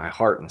poured my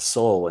heart and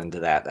soul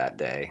into that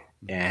day.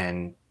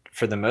 And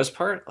for the most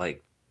part,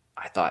 like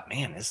I thought,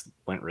 man, this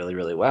went really,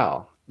 really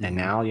well. And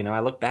now, I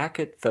look back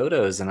at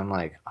photos and I'm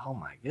like, oh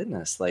my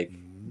goodness, like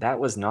that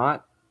was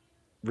not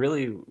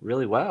really,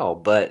 really well.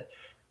 But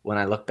when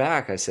I look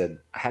back, I said,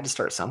 I had to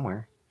start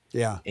somewhere.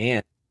 Yeah.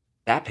 And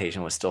that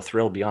patient was still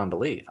thrilled beyond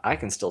belief. I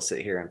can still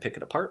sit here and pick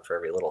it apart for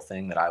every little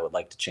thing that I would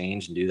like to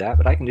change and do that,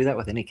 but I can do that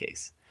with any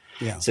case.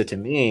 Yeah. So to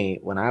me,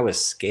 when I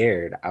was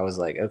scared, I was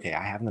like, okay,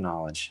 I have the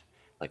knowledge.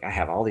 Like I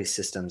have all these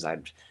systems.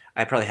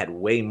 I probably had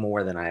way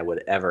more than I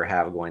would ever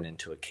have going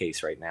into a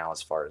case right now,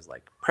 as far as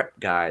like prep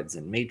guides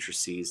and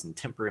matrices and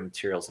temporary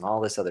materials and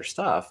all this other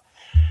stuff.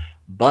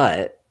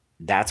 But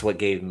that's what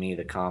gave me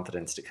the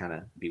confidence to kind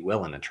of be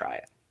willing to try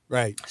it.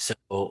 Right.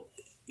 So,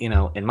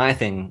 and my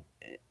thing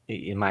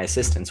my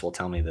assistants will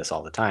tell me this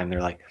all the time.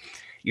 They're like,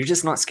 you're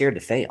just not scared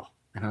to fail.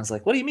 And I was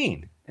like, what do you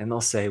mean? And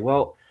they'll say,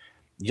 well,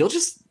 you'll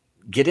just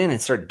get in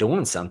and start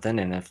doing something.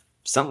 And if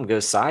something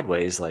goes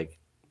sideways, like,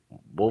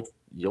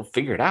 you'll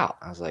figure it out.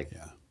 I was like,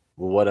 Yeah.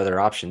 well, what other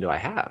option do I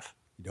have?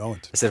 You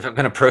don't. I said, if I'm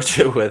going to approach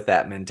it with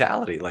that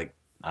mentality, like,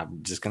 I'm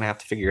just going to have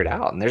to figure it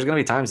out. And there's going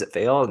to be times that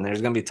fail, and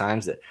there's going to be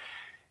times that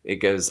it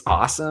goes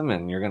awesome,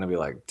 and you're going to be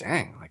like,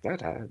 dang, like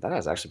that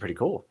is actually pretty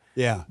cool.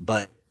 Yeah.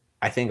 But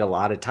I think a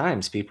lot of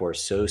times people are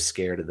so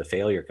scared of the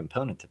failure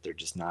component that they're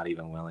just not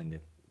even willing to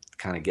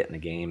kind of get in the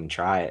game and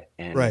try it.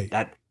 And Right.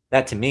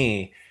 that to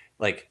me,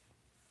 like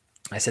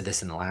I said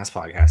this in the last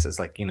podcast, is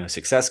like,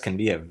 success can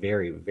be a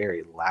very,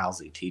 very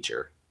lousy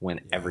teacher when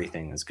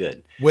everything is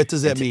good. What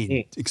does that And to mean?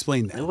 me,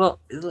 Explain that. well,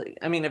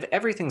 I mean, if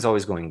everything's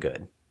always going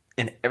good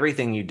and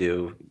everything you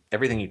do,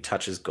 everything you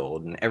touch is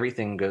gold and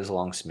everything goes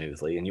along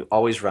smoothly and you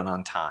always run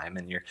on time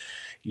and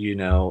you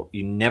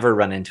never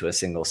run into a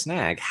single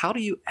snag, how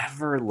do you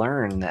ever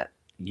learn that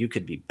you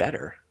could be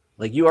better?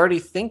 Like, you already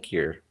think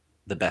you're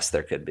the best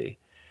there could be.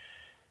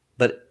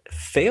 But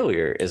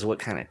failure is what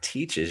kind of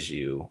teaches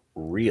you,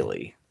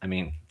 really. I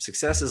mean,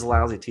 success is a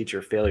lousy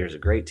teacher, failure is a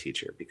great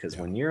teacher, because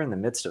when you're in the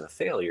midst of a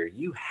failure,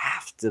 you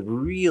have to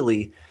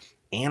really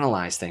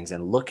analyze things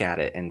and look at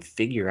it and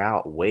figure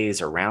out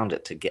ways around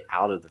it to get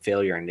out of the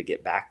failure and to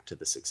get back to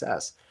the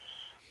success.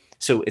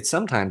 So it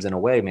sometimes, in a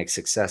way, makes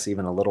success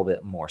even a little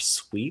bit more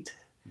sweet,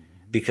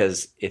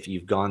 because if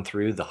you've gone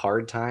through the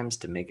hard times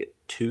to make it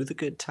to the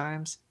good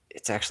times,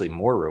 it's actually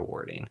more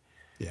rewarding.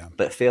 Yeah.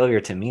 But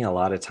failure, to me, a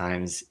lot of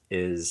times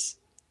is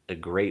a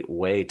great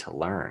way to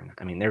learn.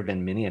 I mean, there have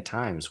been many a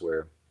times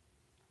where,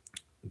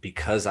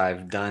 because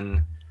I've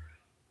done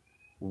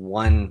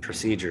one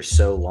procedure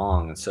so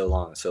long and so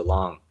long and so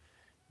long,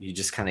 you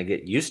just kind of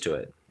get used to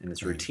it and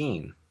it's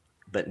routine.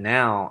 But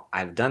now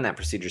I've done that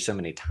procedure so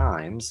many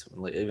times,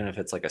 even if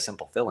it's like a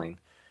simple filling,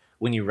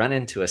 when you run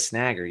into a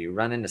snag or you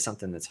run into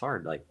something that's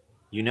hard, like,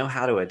 you know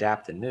how to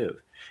adapt and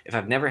move. If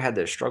I've never had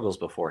those struggles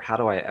before, how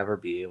am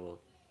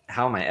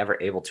I ever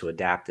able to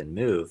adapt and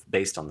move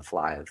based on the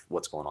fly of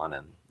what's going on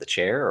in the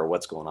chair or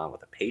what's going on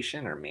with a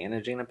patient or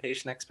managing a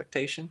patient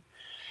expectation?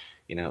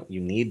 You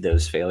need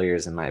those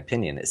failures, in my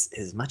opinion,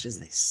 as much as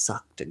they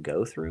suck to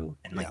go through.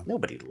 And like,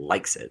 nobody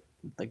likes it.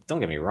 Like, don't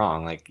get me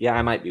wrong. Like, yeah,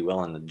 I might be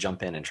willing to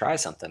jump in and try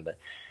something, but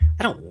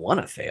I don't want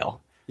to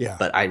fail. Yeah.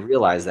 But I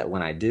realize that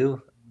when I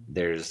do,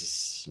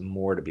 there's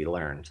more to be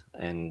learned,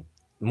 and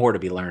more to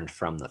be learned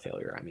from the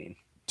failure. I mean,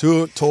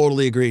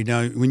 Totally agree.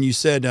 Now, when you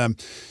said,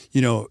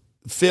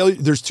 failure,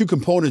 there's two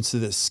components to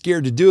this: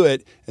 scared to do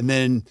it, and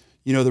then,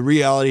 the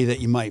reality that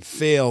you might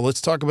fail.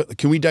 Let's talk about,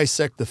 can we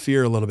dissect the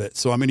fear a little bit?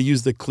 So I'm going to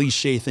use the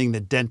cliche thing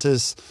that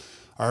dentists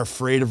are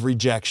afraid of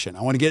rejection.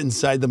 I want to get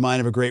inside the mind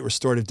of a great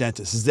restorative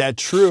dentist. Is that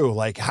true?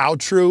 Like, how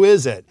true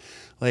is it?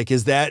 Like,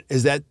 is that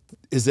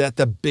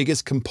the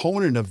biggest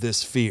component of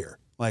this fear?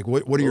 Like,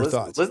 what are your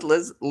thoughts?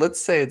 Let's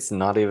say it's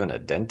not even a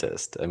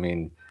dentist. I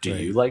mean, do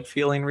you like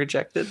feeling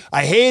rejected?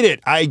 I hate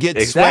it. I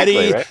get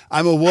sweaty. Right?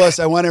 I'm a wuss.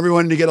 I want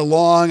everyone to get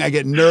along. I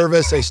get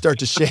nervous. I start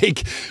to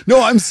shake. No,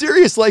 I'm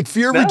serious. Like,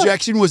 fear of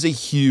rejection was a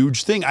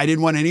huge thing. I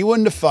didn't want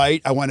anyone to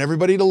fight. I want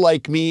everybody to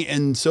like me.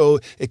 And so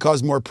it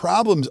caused more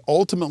problems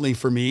ultimately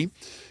for me,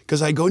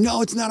 because I go,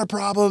 no, it's not a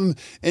problem.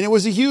 And it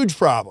was a huge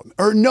problem.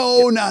 Or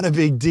no, not a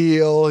big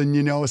deal.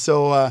 And,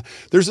 so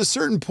there's a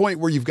certain point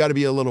where you've got to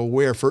be a little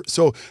aware.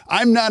 So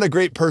I'm not a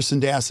great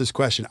person to ask this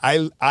question.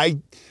 I'm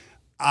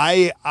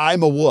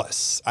a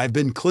wuss. I've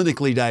been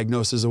clinically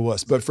diagnosed as a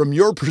wuss. But from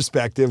your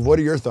perspective, what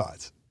are your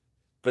thoughts?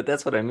 But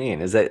that's what I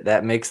mean, is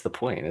that makes the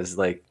point, is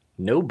like,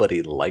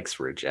 nobody likes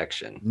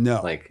rejection.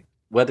 No. Like,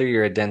 whether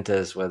you're a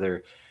dentist,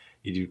 whether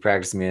you do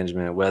practice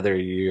management, whether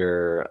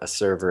you're a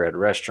server at a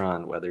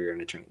restaurant, whether you're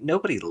an attorney,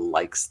 nobody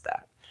likes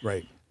that.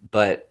 Right.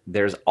 But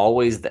there's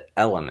always the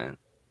element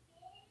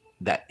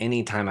that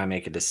anytime I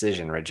make a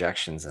decision,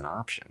 rejection's an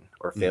option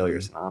or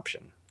failure's an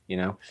option.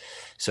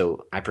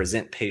 So I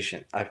present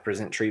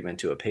treatment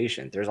to a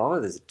patient. There's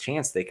always a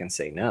chance they can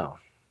say no.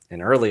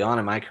 And early on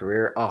in my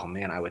career, oh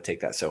man, I would take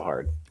that so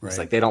hard. Right. It's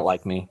like, they don't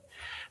like me.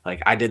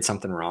 Like, I did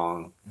something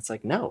wrong. It's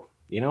like, no,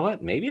 you know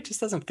what? Maybe it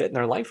just doesn't fit in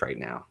their life right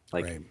now.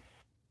 Like,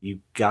 you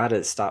got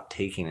to stop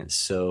taking it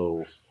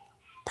so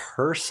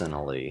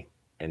personally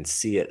and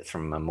see it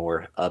from a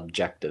more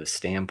objective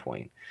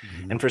standpoint.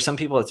 And for some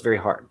people, it's very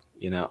hard.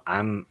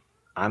 I'm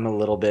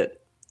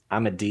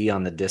a D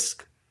on the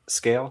disc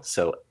scale,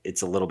 so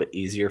it's a little bit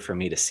easier for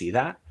me to see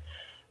that.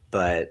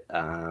 But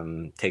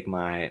take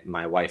my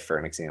wife for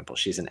an example.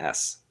 She's an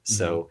S,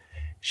 so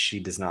she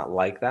does not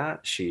like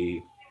that.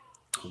 She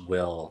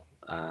will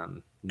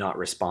not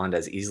respond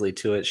as easily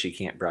to it. She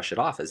can't brush it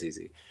off as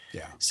easy.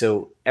 Yeah.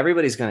 So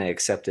everybody's going to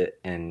accept it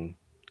and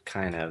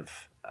kind of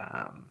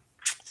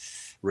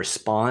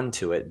respond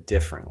to it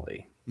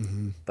differently.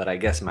 But I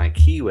guess my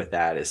key with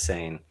that is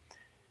saying,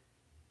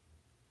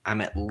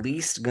 I'm at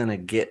least going to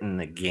get in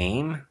the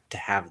game to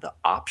have the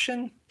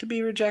option to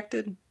be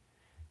rejected,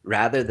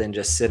 rather than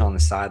just sit on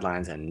the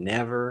sidelines and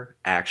never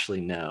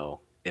actually know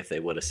if they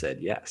would have said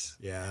yes.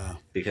 Yeah.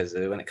 Because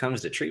when it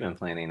comes to treatment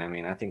planning, I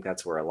mean, I think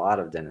that's where a lot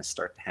of dentists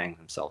start to hang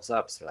themselves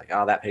up. So they're like,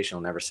 oh, that patient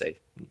will never say,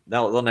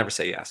 they'll never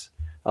say yes.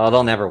 Oh,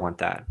 they'll never want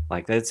that.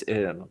 Like that's,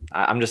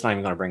 I'm just not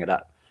even going to bring it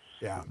up.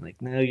 Yeah. I'm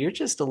like, no, you're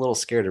just a little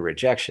scared of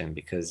rejection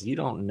because you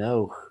don't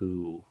know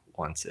who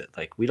wants it.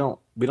 Like we don't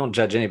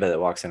judge anybody that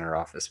walks in our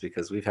office,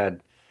 because we've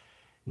had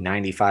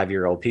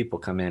 95-year-old people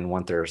come in,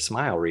 want their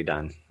smile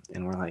redone.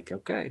 And we're like,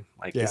 okay,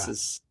 like this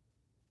is,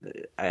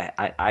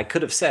 I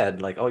could have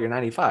said like, oh, you're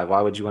 95.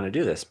 Why would you want to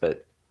do this?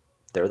 But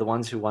they're the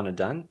ones who want it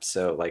done.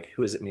 So like,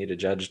 who is it me to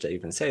judge to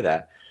even say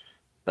that?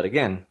 But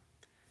again,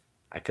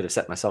 I could have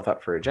set myself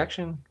up for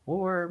rejection,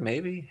 or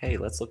maybe, hey,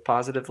 let's look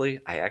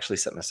positively. I actually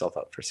set myself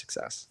up for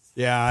success.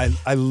 Yeah,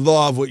 I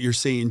love what you're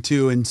saying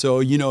too. And so,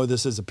 you know,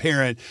 this as a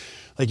parent,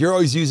 like you're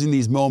always using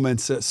these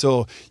moments.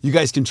 So you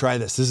guys can try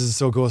this. This is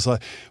so cool. So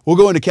we'll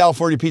go into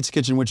California Pizza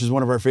Kitchen, which is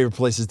one of our favorite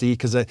places to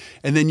eat.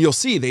 And then you'll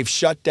see they've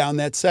shut down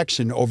that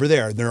section over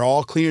there. They're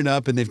all cleaning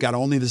up and they've got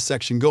only this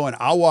section going.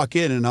 I'll walk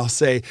in and I'll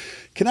say,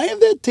 can I have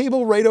that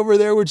table right over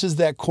there, which is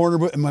that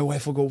corner? And my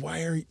wife will go,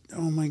 why are you,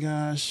 oh my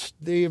gosh,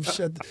 they have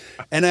shut.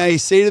 And I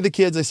say to the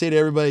kids, I say to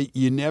everybody,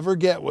 you never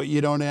get what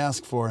you don't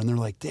ask for. And they're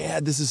like,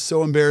 Dad, this is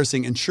so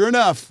embarrassing. And sure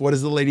enough, what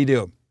does the lady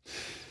do?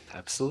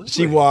 Absolutely.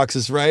 She walks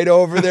us right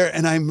over there.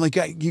 And I'm like,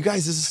 you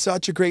guys, this is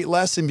such a great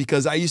lesson,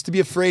 because I used to be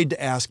afraid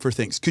to ask for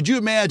things. Could you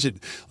imagine?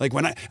 Like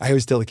when I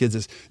always tell the kids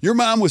this, your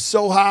mom was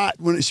so hot,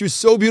 when she was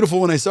so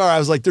beautiful when I saw her, I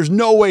was like, there's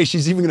no way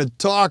she's even going to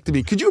talk to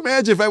me. Could you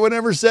imagine if I would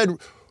ever said,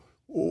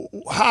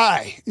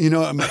 hi, you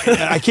know,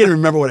 I can't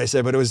remember what I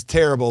said, but it was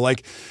terrible.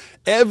 Like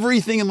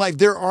everything in life,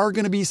 there are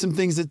going to be some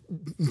things that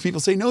people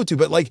say no to,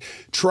 but like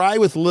try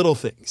with little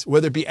things,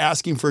 whether it be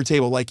asking for a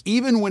table, like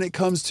even when it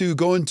comes to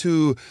going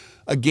to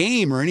a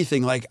game or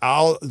anything, like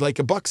like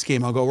a Bucks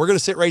game, I'll go, we're going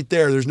to sit right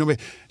there. There's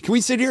nobody. Can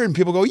we sit here? And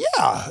people go,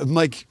 yeah. I'm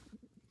like,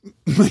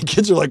 my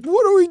kids are like,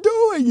 what are we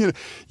doing? You know,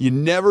 you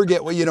never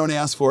get what you don't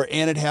ask for.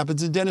 And it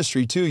happens in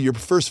dentistry too. Your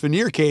first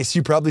veneer case,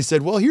 you probably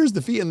said, well, here's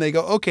the fee. And they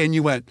go, okay. And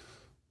you went,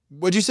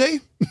 what'd you say?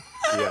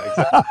 Yeah,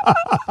 exactly.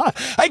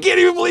 I can't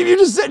even believe you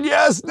just said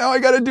yes. Now I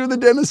got to do the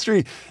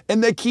dentistry.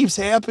 And that keeps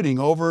happening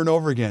over and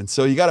over again.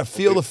 So you got to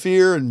feel the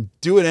fear and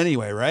do it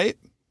anyway, right?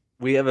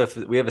 We have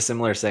a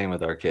similar saying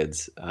with our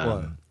kids,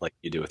 like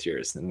you do with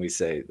yours. And we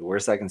say, the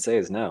worst I can say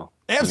is no.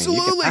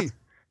 Absolutely. I mean,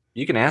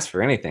 you can ask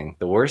for anything.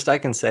 The worst I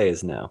can say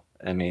is no.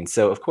 I mean,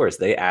 so of course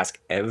they ask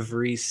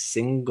every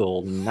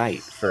single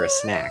night for a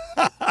snack.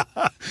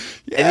 Yeah.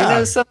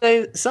 And you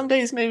know, some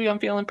days maybe I'm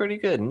feeling pretty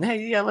good, and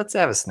hey, yeah, let's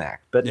have a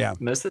snack. But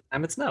most of the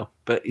time it's no.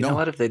 But you know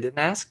what? If they didn't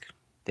ask,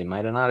 they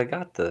might have not have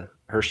got the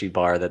Hershey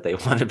bar that they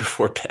wanted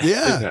before bed.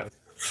 Yeah. You know?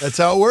 That's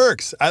how it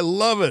works. I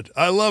love it.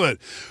 I love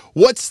it.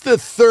 What's the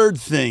third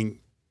thing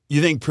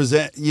you think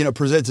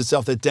presents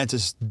itself that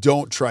dentists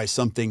don't try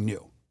something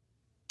new?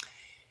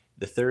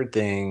 The third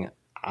thing,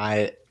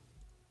 I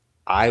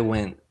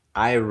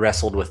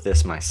wrestled with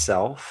this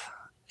myself,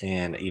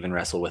 and even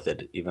wrestled with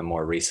it even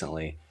more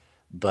recently.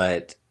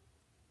 But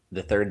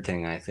the third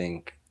thing I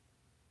think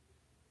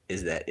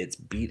is that it's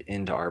beat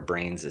into our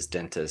brains as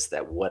dentists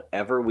that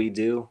whatever we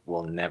do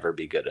will never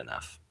be good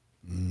enough.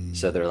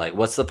 So they're like,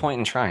 what's the point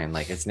in trying?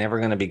 Like, it's never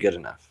going to be good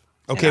enough.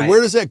 Okay,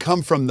 where does that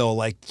come from though?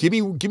 Like, give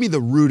me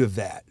the root of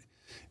that.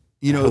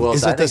 You know,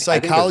 is it the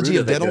psychology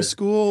of dental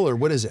school, or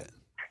what is it?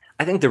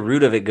 I think the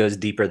root of it goes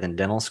deeper than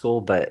dental school,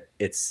 but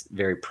it's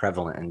very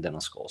prevalent in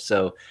dental school.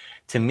 So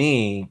to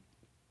me,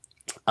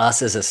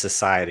 us as a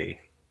society,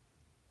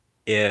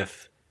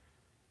 if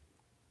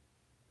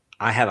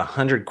I have a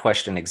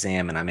 100-question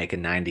exam and I make a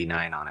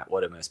 99 on it,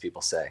 what do most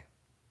people say?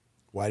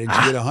 Why didn't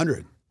you get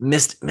 100?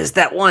 Missed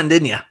that one,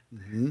 didn't you?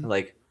 Mm-hmm.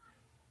 Like,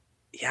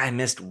 yeah, I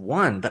missed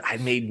one, but I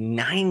made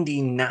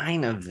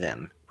 99 of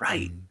them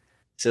right. Mm-hmm.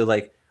 So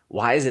like,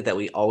 why is it that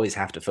we always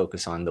have to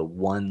focus on the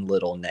one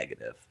little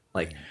negative?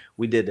 Like,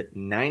 we did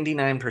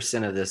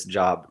 99% of this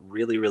job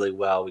really, really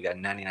well. We got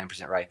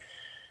 99% right.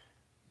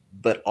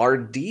 But our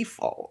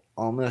default,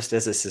 almost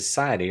as a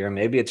society, or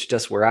maybe it's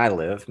just where I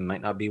live, it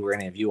might not be where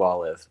any of you all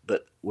live,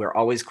 but we're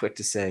always quick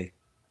to say,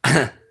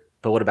 but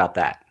what about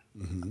that?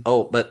 Mm-hmm.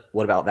 Oh, but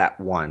what about that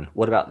one?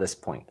 What about this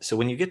point? So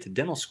when you get to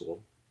dental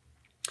school,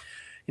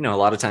 you know, a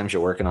lot of times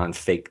you're working on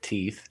fake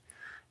teeth,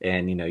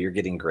 and, you know, you're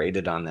getting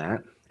graded on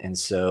that. And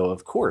so,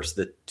 of course,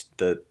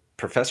 the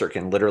professor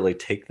can literally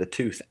take the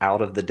tooth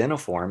out of the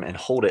dentiform and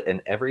hold it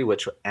in every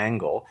which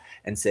angle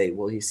and say,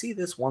 well, you see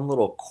this one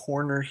little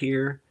corner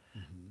here?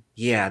 Mm-hmm.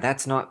 Yeah,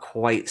 that's not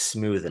quite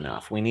smooth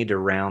enough. We need to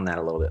round that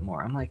a little bit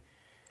more. I'm like,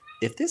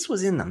 if this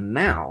was in the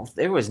mouth,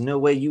 there was no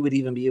way you would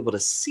even be able to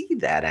see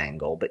that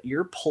angle, but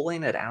you're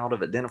pulling it out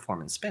of a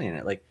dentiform and spinning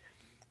it.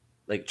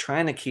 Like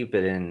trying to keep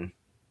it in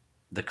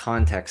the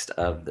context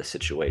of the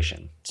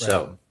situation. Right.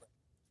 So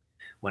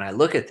when I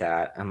look at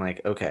that, I'm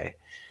like, okay,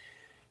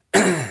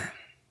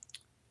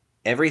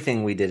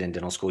 everything we did in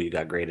dental school, you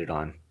got graded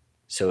on.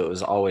 So it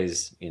was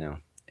always, you know,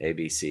 A,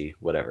 B, C,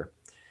 whatever.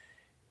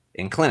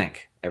 In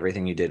clinic,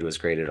 everything you did was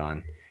graded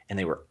on. And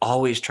they were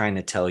always trying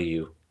to tell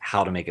you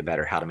how to make it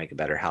better, how to make it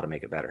better, how to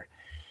make it better.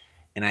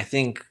 And I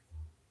think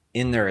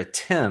in their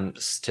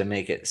attempts to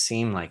make it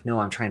seem like, no,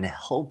 I'm trying to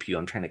help you,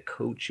 I'm trying to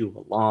coach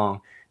you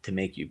along to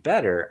make you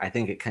better, I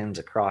think it comes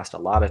across a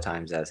lot of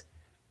times as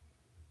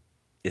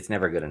it's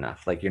never good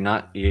enough. Like you're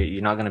not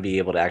going to be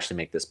able to actually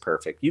make this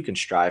perfect. You can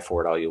strive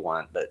for it all you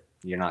want, but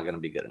you're not going to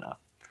be good enough.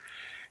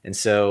 And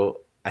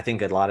so I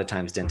think a lot of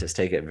times dentists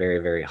take it very,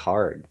 very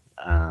hard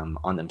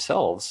on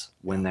themselves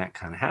when that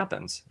kind of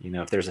happens. You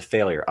know, if there's a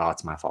failure, oh,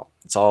 it's my fault.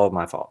 It's all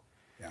my fault.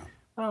 Yeah.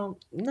 Well,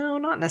 no,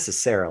 not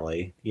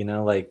necessarily. You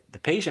know, like the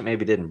patient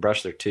maybe didn't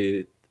brush their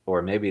tooth,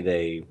 or maybe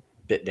they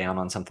bit down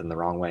on something the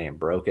wrong way and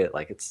broke it.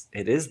 Like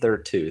it is their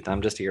tooth.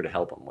 I'm just here to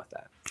help them with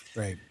that.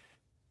 Right.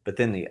 But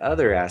then the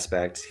other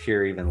aspect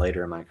here, even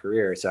later in my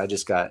career, so I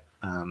just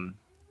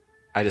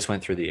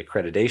went through the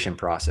accreditation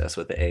process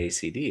with the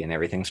AACD, and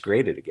everything's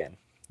graded again.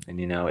 And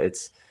you know,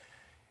 it's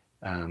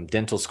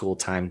dental school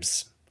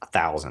times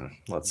 1,000,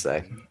 let's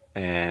say,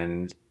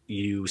 and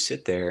you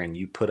sit there and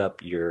you put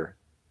up your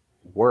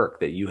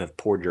work that you have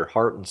poured your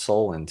heart and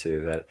soul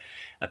into, that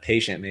a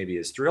patient maybe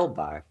is thrilled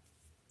by,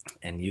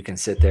 and you can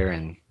sit there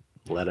and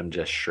let them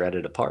just shred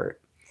it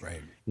apart.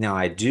 Right. Now,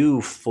 I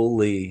do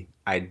fully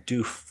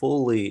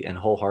and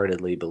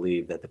wholeheartedly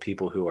believe that the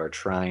people who are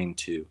trying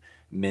to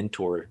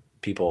mentor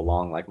people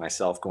along, like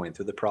myself, going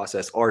through the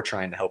process, are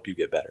trying to help you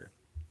get better.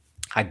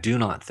 I do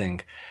not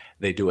think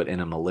they do it in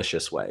a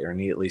malicious way, or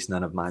at least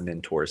none of my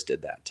mentors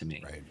did that to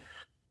me. Right.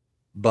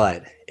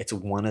 But it's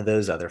one of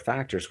those other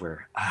factors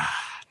where,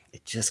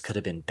 it just could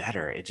have been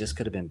better. It just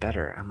could have been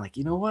better. I'm like,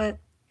 you know what?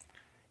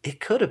 It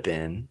could have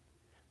been,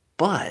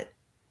 but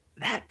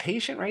that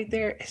patient right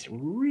there is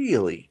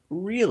really,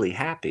 really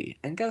happy.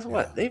 And guess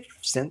what? They've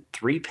sent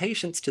 3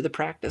 patients to the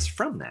practice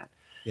from that.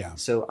 Yeah.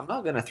 So I'm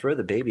not going to throw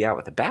the baby out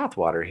with the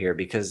bathwater here,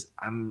 because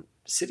I'm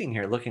sitting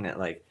here looking at,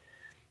 like,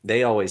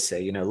 they always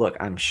say, you know, look,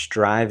 I'm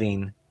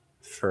striving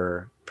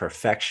for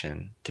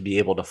perfection to be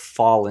able to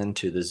fall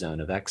into the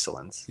zone of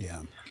excellence.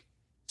 Yeah.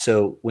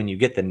 So when you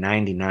get the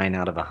 99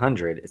 out of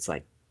 100, it's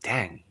like,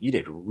 dang, you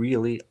did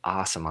really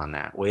awesome on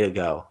that. Way to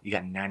go. You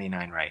got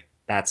 99 right.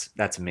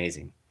 That's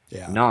amazing.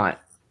 Yeah.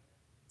 Not,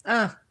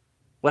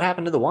 what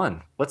happened to the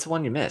one? What's the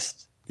one you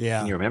missed? Yeah.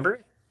 Can you remember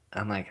it?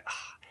 I'm like,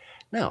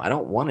 no, I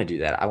don't want to do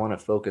that. I want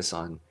to focus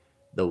on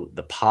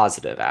the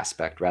positive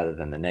aspect rather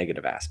than the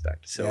negative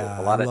aspect. So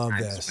a lot of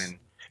times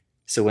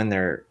when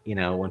they're, you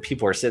know, when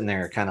people are sitting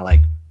there kind of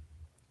like,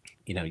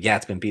 you know, yeah,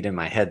 it's been beat in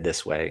my head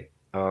this way.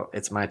 Oh,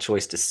 it's my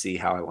choice to see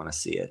how I want to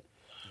see it.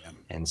 Yeah.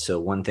 And so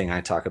one thing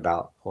I talk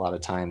about a lot of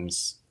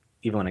times,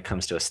 even when it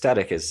comes to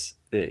aesthetics,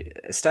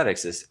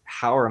 is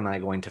how am I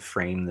going to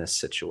frame this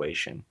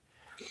situation?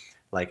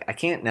 Like, I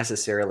can't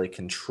necessarily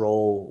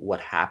control what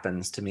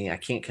happens to me. I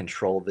can't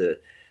control the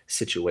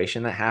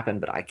situation that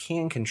happened, but I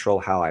can control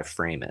how I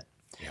frame it.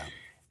 Yeah.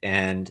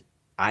 And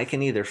I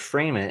can either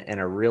frame it in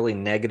a really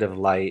negative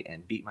light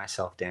and beat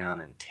myself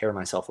down and tear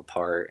myself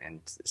apart and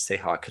say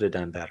how I could have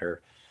done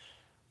better,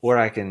 or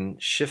I can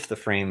shift the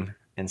frame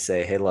and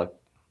say, hey, look,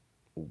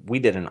 we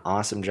did an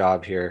awesome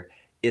job here.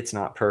 It's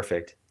not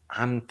perfect.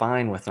 I'm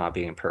fine with not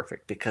being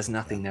perfect, because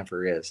nothing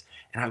never is.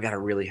 And I've got a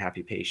really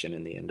happy patient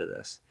in the end of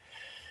this.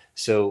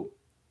 So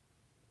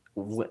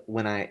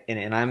when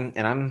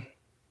I'm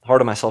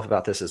hard on myself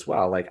about this as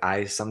well. Like,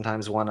 I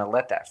sometimes want to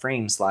let that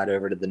frame slide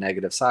over to the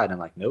negative side. I'm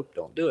like, nope,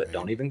 don't do it. Right.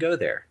 Don't even go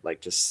there.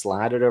 Like, just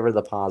slide it over to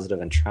the positive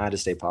and try to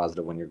stay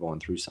positive when you're going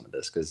through some of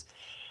this. Because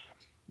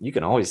you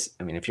can always,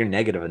 I mean, if you're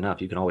negative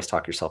enough, you can always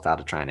talk yourself out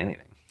of trying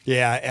anything.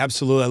 Yeah,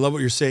 absolutely. I love what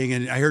you're saying.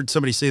 And I heard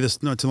somebody say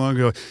this not too long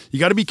ago. You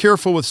got to be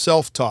careful with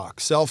self-talk.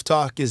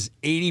 Self-talk is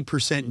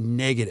 80%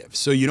 negative.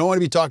 So you don't want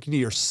to be talking to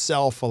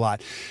yourself a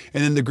lot.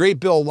 And then the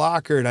great Bill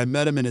Lockhart, I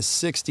met him in his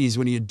 60s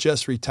when he had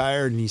just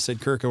retired. And he said,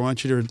 Kirk, I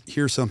want you to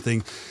hear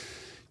something.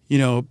 You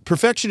know,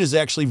 perfection is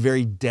actually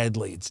very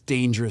deadly. It's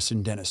dangerous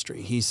in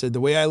dentistry. He said,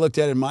 the way I looked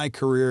at it in my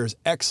career is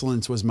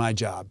excellence was my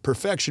job.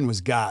 Perfection was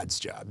God's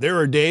job. There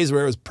were days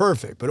where it was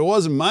perfect, but it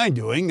wasn't my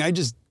doing. I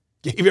just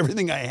gave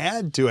everything I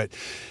had to it.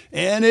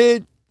 And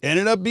it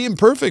ended up being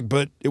perfect,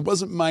 but it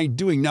wasn't my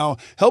doing. Now,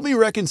 help me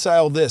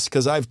reconcile this,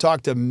 because I've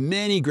talked to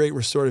many great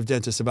restorative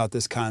dentists about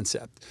this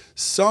concept.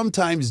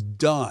 Sometimes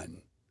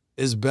done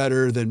is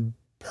better than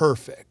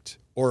perfect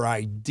or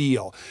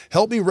ideal.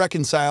 Help me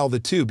reconcile the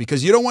two,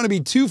 because you don't want to be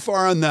too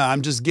far on the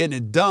I'm just getting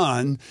it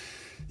done.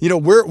 You know,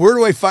 where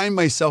do I find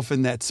myself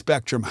in that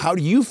spectrum? How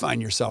do you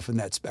find yourself in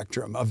that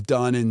spectrum of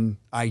done and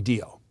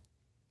ideal?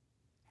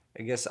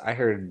 I guess I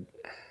heard,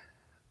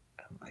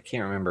 I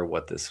can't remember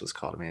what this was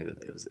called. I mean,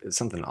 it was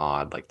something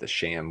odd, like the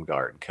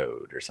Shamgar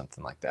Code or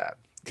something like that.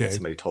 Okay.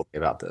 Somebody told me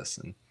about this,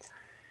 and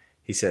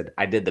he said,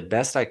 I did the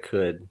best I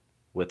could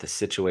with the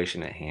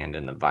situation at hand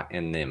and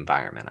in the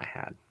environment I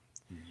had.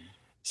 Mm-hmm.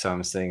 So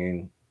I'm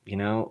saying, you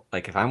know,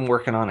 like if I'm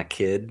working on a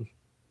kid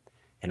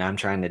and I'm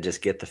trying to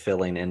just get the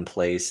filling in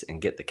place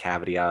and get the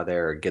cavity out of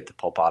there, or get the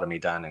pulpotomy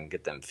done and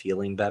get them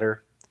feeling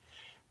better,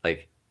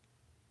 like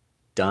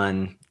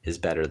done is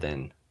better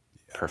than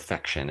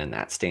perfection in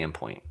that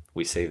standpoint.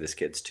 We saved this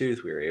kid's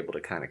tooth. We were able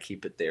to kind of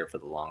keep it there for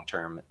the long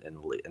term and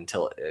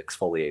until it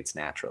exfoliates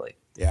naturally.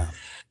 Yeah.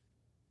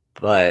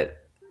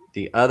 But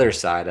The other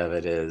side of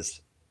it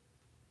is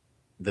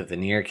the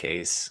veneer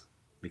case,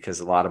 because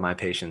a lot of my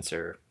patients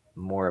are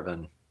more of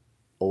an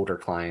older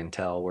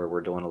clientele where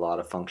we're doing a lot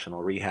of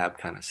functional rehab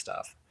kind of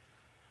stuff,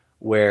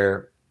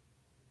 where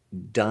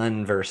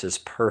done versus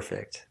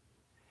perfect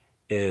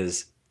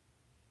is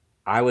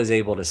I was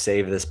able to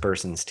save this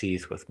person's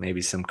teeth with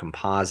maybe some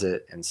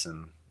composite and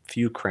some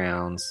few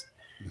crowns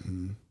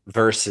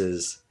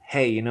versus,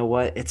 hey, you know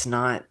what? It's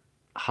not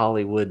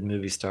Hollywood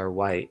movie star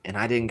white, and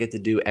I didn't get to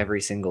do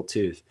every single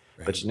tooth.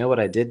 Right. But you know what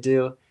I did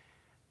do?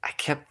 I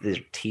kept their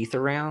teeth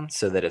around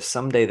so that if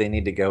someday they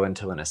need to go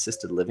into an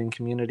assisted living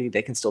community,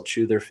 they can still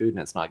chew their food and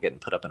it's not getting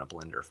put up in a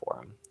blender for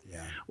them.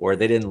 Yeah. Or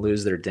they didn't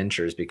lose their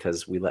dentures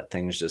because we let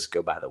things just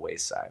go by the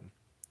wayside.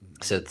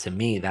 So to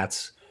me,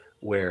 that's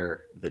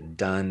where the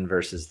done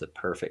versus the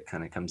perfect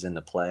kind of comes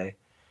into play.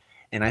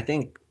 And I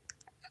think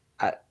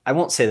I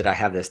won't say that I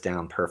have this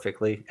down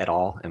perfectly at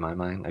all in my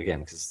mind,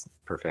 again, because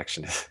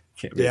perfection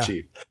can't be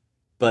achieved.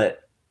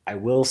 But I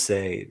will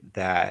say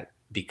that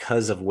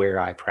because of where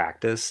I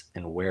practice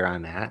and where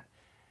I'm at,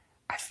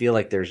 I feel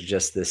like there's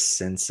just this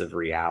sense of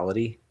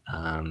reality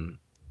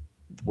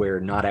where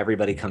not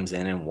everybody comes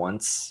in and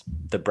wants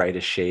the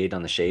brightest shade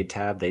on the shade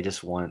tab. They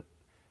just want.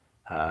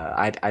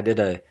 I did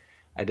a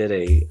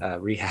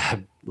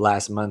rehab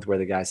last month where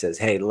the guy says,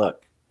 "Hey,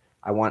 look,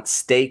 I want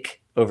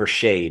steak over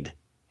shade."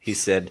 He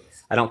said,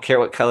 "I don't care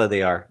what color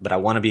they are, but I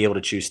want to be able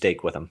to choose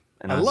steak with them."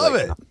 And I was love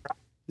like, it.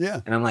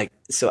 Yeah. And I'm like,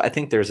 so I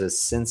think there's a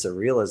sense of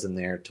realism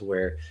there to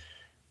where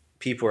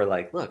people are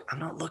like, look, I'm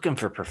not looking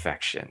for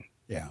perfection.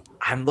 Yeah.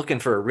 I'm looking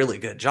for a really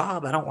good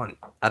job. I don't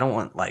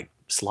want like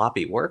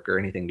sloppy work or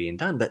anything being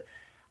done, but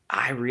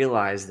I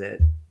realize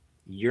that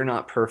you're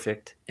not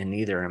perfect and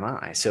neither am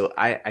I. So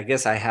I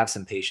guess I have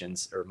some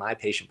patients, or my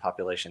patient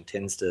population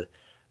tends to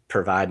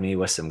provide me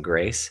with some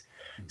grace.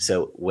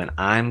 So when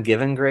I'm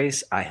given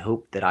grace, I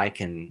hope that I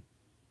can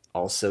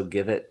also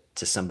give it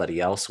to somebody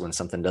else when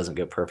something doesn't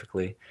go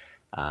perfectly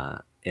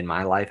in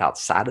my life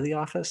outside of the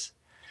office.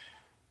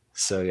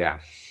 So yeah.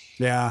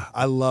 Yeah,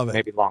 I love it.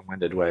 Maybe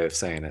long-winded way of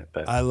saying it,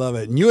 but I love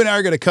it. And you and I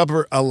are going to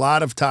cover a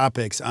lot of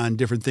topics on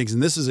different things,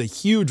 and this is a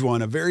huge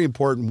one, a very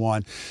important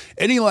one.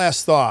 Any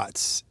last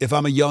thoughts, if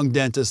I'm a young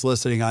dentist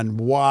listening, on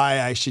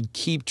why I should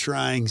keep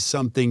trying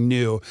something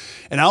new?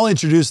 And I'll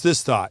introduce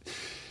this thought.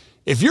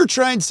 If you're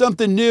trying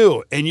something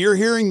new and you're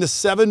hearing the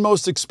 7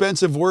 most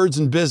expensive words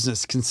in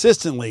business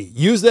consistently,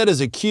 use that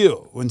as a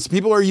cue. When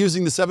people are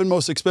using the 7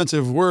 most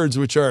expensive words,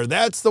 which are,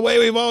 that's the way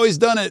we've always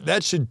done it,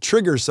 that should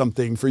trigger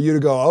something for you to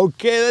go,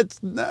 okay,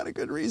 that's not a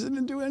good reason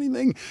to do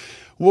anything.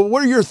 Well,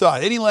 what are your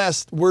thoughts? Any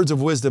last words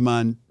of wisdom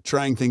on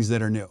trying things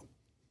that are new?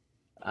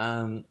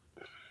 I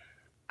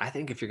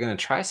think if you're going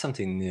to try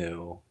something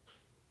new,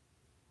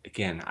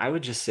 again, I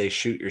would just say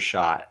shoot your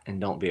shot and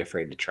don't be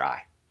afraid to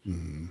try.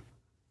 Mm-hmm.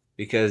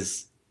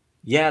 Because,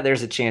 yeah,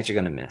 there's a chance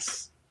you're going to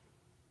miss.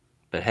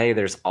 But, hey,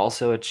 there's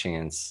also a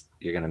chance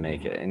you're going to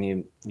make it. And,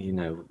 you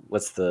know,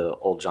 what's the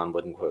old John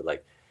Wooden quote?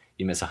 Like,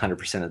 you miss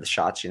 100% of the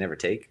shots you never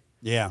take.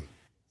 Yeah.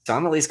 So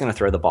I'm at least going to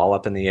throw the ball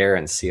up in the air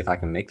and see if I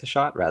can make the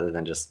shot rather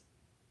than just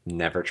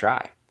never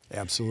try.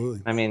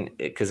 Absolutely. I mean,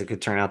 because it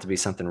could turn out to be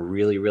something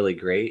really, really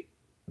great,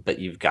 but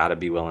you've got to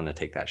be willing to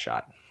take that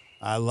shot.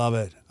 I love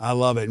it. I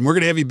love it. And we're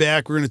going to have you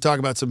back. We're going to talk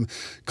about some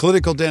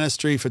clinical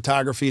dentistry,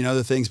 photography, and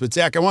other things. But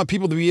Zach, I want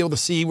people to be able to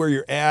see where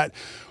you're at.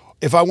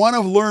 If I want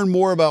to learn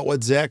more about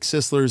what Zach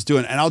Sisler is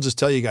doing, and I'll just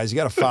tell you guys, you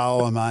got to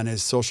follow him on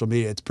his social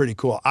media. It's pretty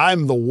cool.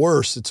 I'm the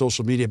worst at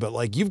social media, but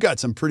like you've got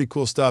some pretty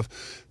cool stuff.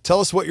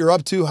 Tell us what you're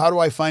up to. How do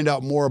I find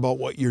out more about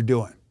what you're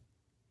doing?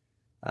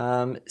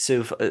 You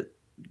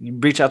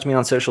reach out to me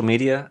on social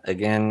media.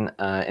 Again,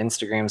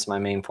 Instagram's my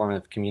main form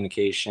of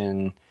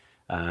communication.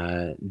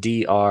 Dr_Zach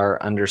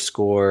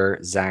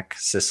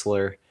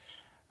Sisler.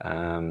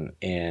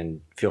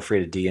 And feel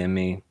free to DM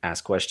me,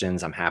 ask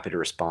questions. I'm happy to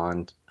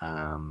respond.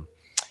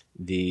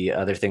 The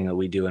other thing that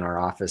we do in our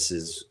office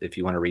is if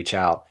you want to reach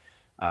out,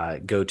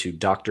 go to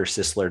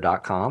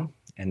drsisler.com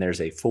and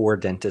there's a For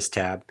Dentist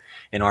tab.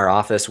 In our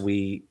office,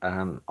 we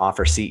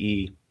offer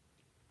CE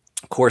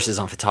courses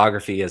on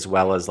photography as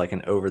well as like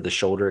an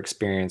over-the-shoulder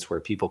experience where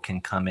people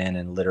can come in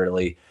and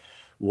literally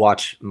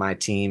watch my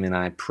team and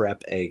I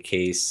prep a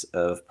case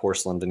of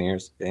porcelain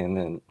veneers and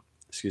then,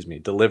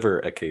 deliver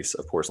a case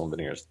of porcelain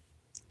veneers.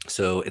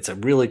 So it's a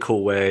really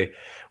cool way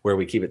where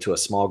we keep it to a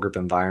small group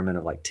environment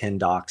of like 10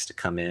 docs to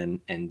come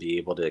in and be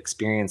able to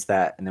experience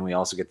that. And then we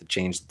also get to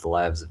change the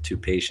lives of 2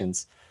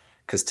 patients.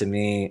 Because to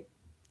me,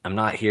 I'm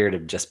not here to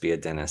just be a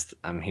dentist.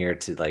 I'm here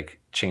to like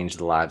change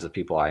the lives of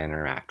people I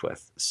interact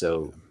with.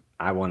 So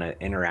I want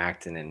to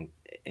interact and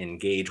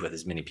engage with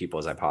as many people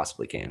as I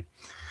possibly can.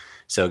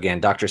 So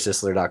again,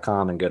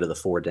 drsisler.com and go to the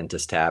For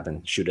Dentist tab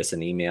and shoot us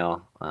an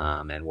email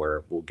and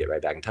we'll get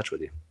right back in touch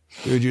with you.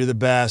 Dude, you're the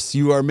best.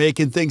 You are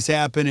making things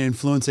happen and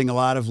influencing a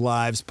lot of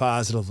lives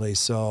positively.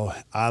 So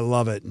I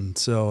love it. And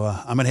so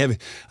I'm gonna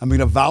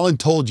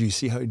voluntold you.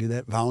 See how you do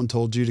that?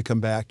 Voluntold you to come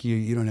back.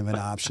 You don't have an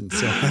option.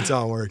 So that's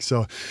how it works.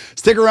 So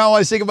stick around while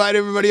I say goodbye to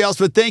everybody else.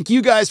 But thank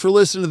you guys for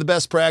listening to the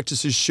Best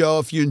Practices Show.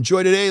 If you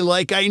enjoyed today,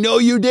 like I know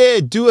you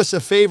did, do us a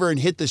favor and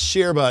hit the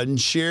share button.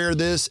 Share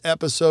this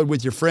episode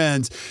with your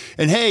friends.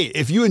 And hey,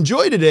 if you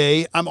enjoyed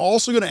today, I'm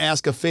also going to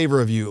ask a favor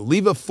of you.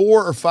 Leave a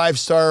 4 or 5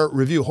 star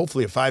review,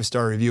 hopefully a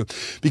 5-star review.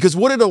 Because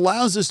what it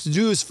allows us to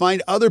do is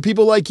find other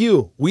people like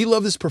you. We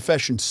love this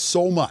profession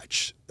so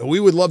much. We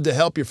would love to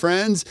help your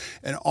friends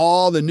and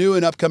all the new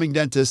and upcoming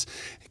dentists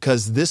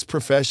because this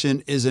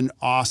profession is an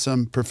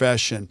awesome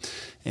profession.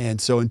 And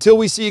so until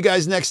we see you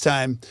guys next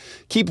time,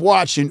 keep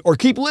watching or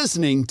keep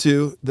listening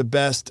to the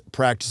Best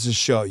Practices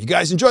Show. You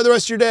guys enjoy the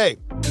rest of your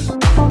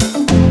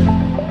day.